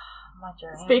 My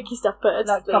dream. Spooky stuff put her to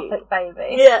like sleep. Gothic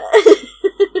baby. Yeah.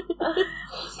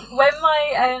 When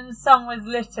my son was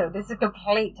little, this is a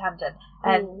complete tangent,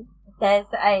 and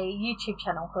there's a YouTube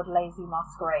channel called Lazy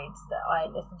Masquerades that I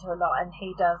listen to a lot, and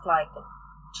he does like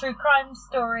true crime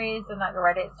stories and like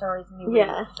Reddit stories, and he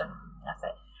reads, and that's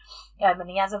it. And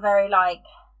he has a very like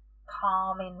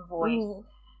calming voice.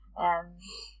 And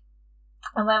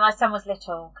when my son was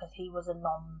little, because he was a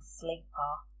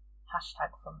non-sleeper,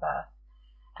 #from birth,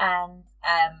 and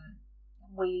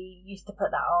we used to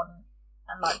put that on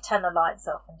and like turn the lights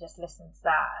off and just listen to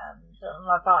that, and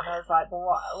my partner was like, well,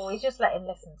 what? We just let him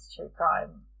listen to true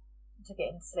crime to get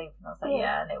him to sleep, and I was like,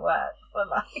 yeah, and it works. But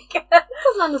like,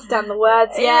 doesn't understand the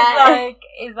words. He's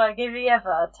like, if he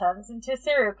ever turns into a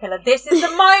serial killer, this is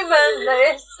the moment that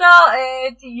it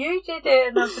started. You did it,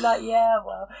 and I'd be like, yeah,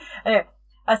 well. Anyway,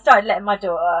 I started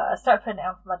putting it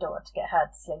on for my daughter to get her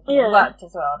to sleep, and it worked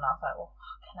as well. And I was like, well,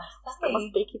 what can I say? Not my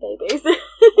spooky babies.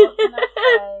 What can I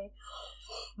say?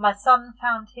 My son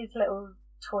found his little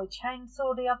toy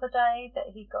chainsaw the other day that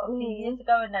he got a few years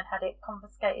ago, and then had it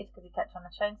confiscated because he kept trying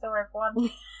to chainsaw everyone.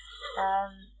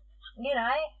 You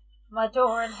know, my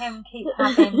daughter and him keep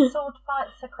having sword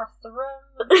fights across the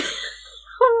room.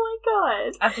 Oh my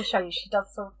god! I have to show you. She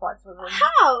does sword fights with him.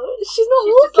 How? She's not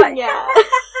walking yet.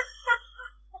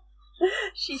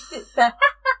 She sits there,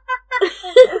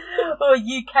 or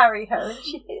you carry her, and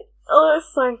she hits. Oh,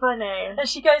 that's so funny. And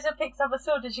she goes and picks up a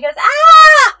sword, and she goes,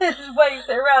 ah! And just waves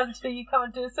it around until you come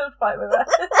and do a sword fight with her.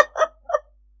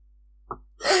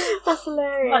 That's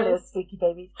hilarious. My little spooky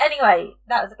babies. Anyway,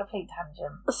 that was a complete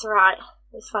tangent. That's right.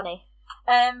 It was funny.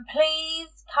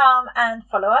 Please come and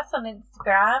follow us on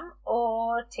Instagram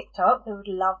or TikTok. We would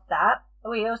love that.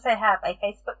 We also have a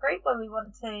Facebook group where we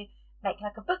want to make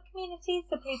like a book community,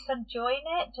 so please come join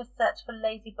it. Just search for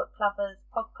Lazy Book Lovers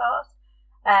Podcast.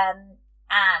 And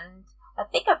I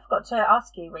think I forgot to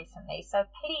ask you recently, so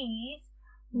please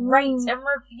rate and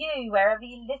review wherever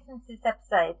you listen to this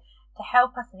episode to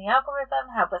help us in the algorithm,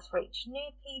 help us reach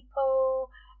new people,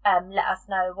 let us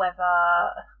know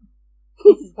whether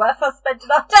this is worth us spending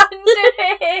our time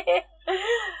doing.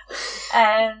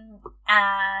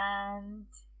 And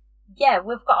yeah,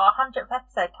 we've got our 100th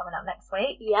episode coming up next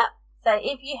week. Yep. So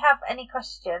if you have any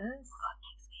questions,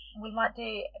 we might do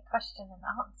a question and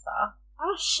answer.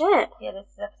 Oh, shit. Yeah, this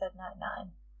is episode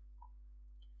 99.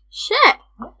 Shit.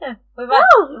 Yeah.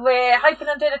 We're hoping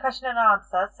on doing a question and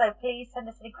answer, so please send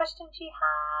us any questions you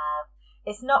have.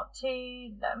 It's not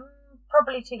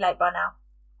probably too late by now,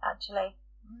 actually.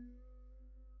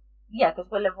 Yeah, because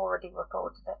we'll have already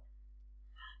recorded it.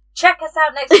 Check us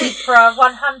out next week for our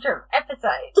 100th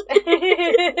episode.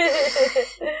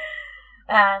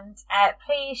 And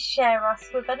please share us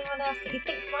with anyone else that you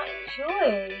think might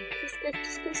enjoy.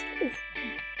 Please.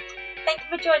 Thank you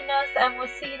for joining us, and we'll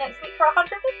see you next week for our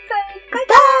 100th episode.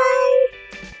 Bye.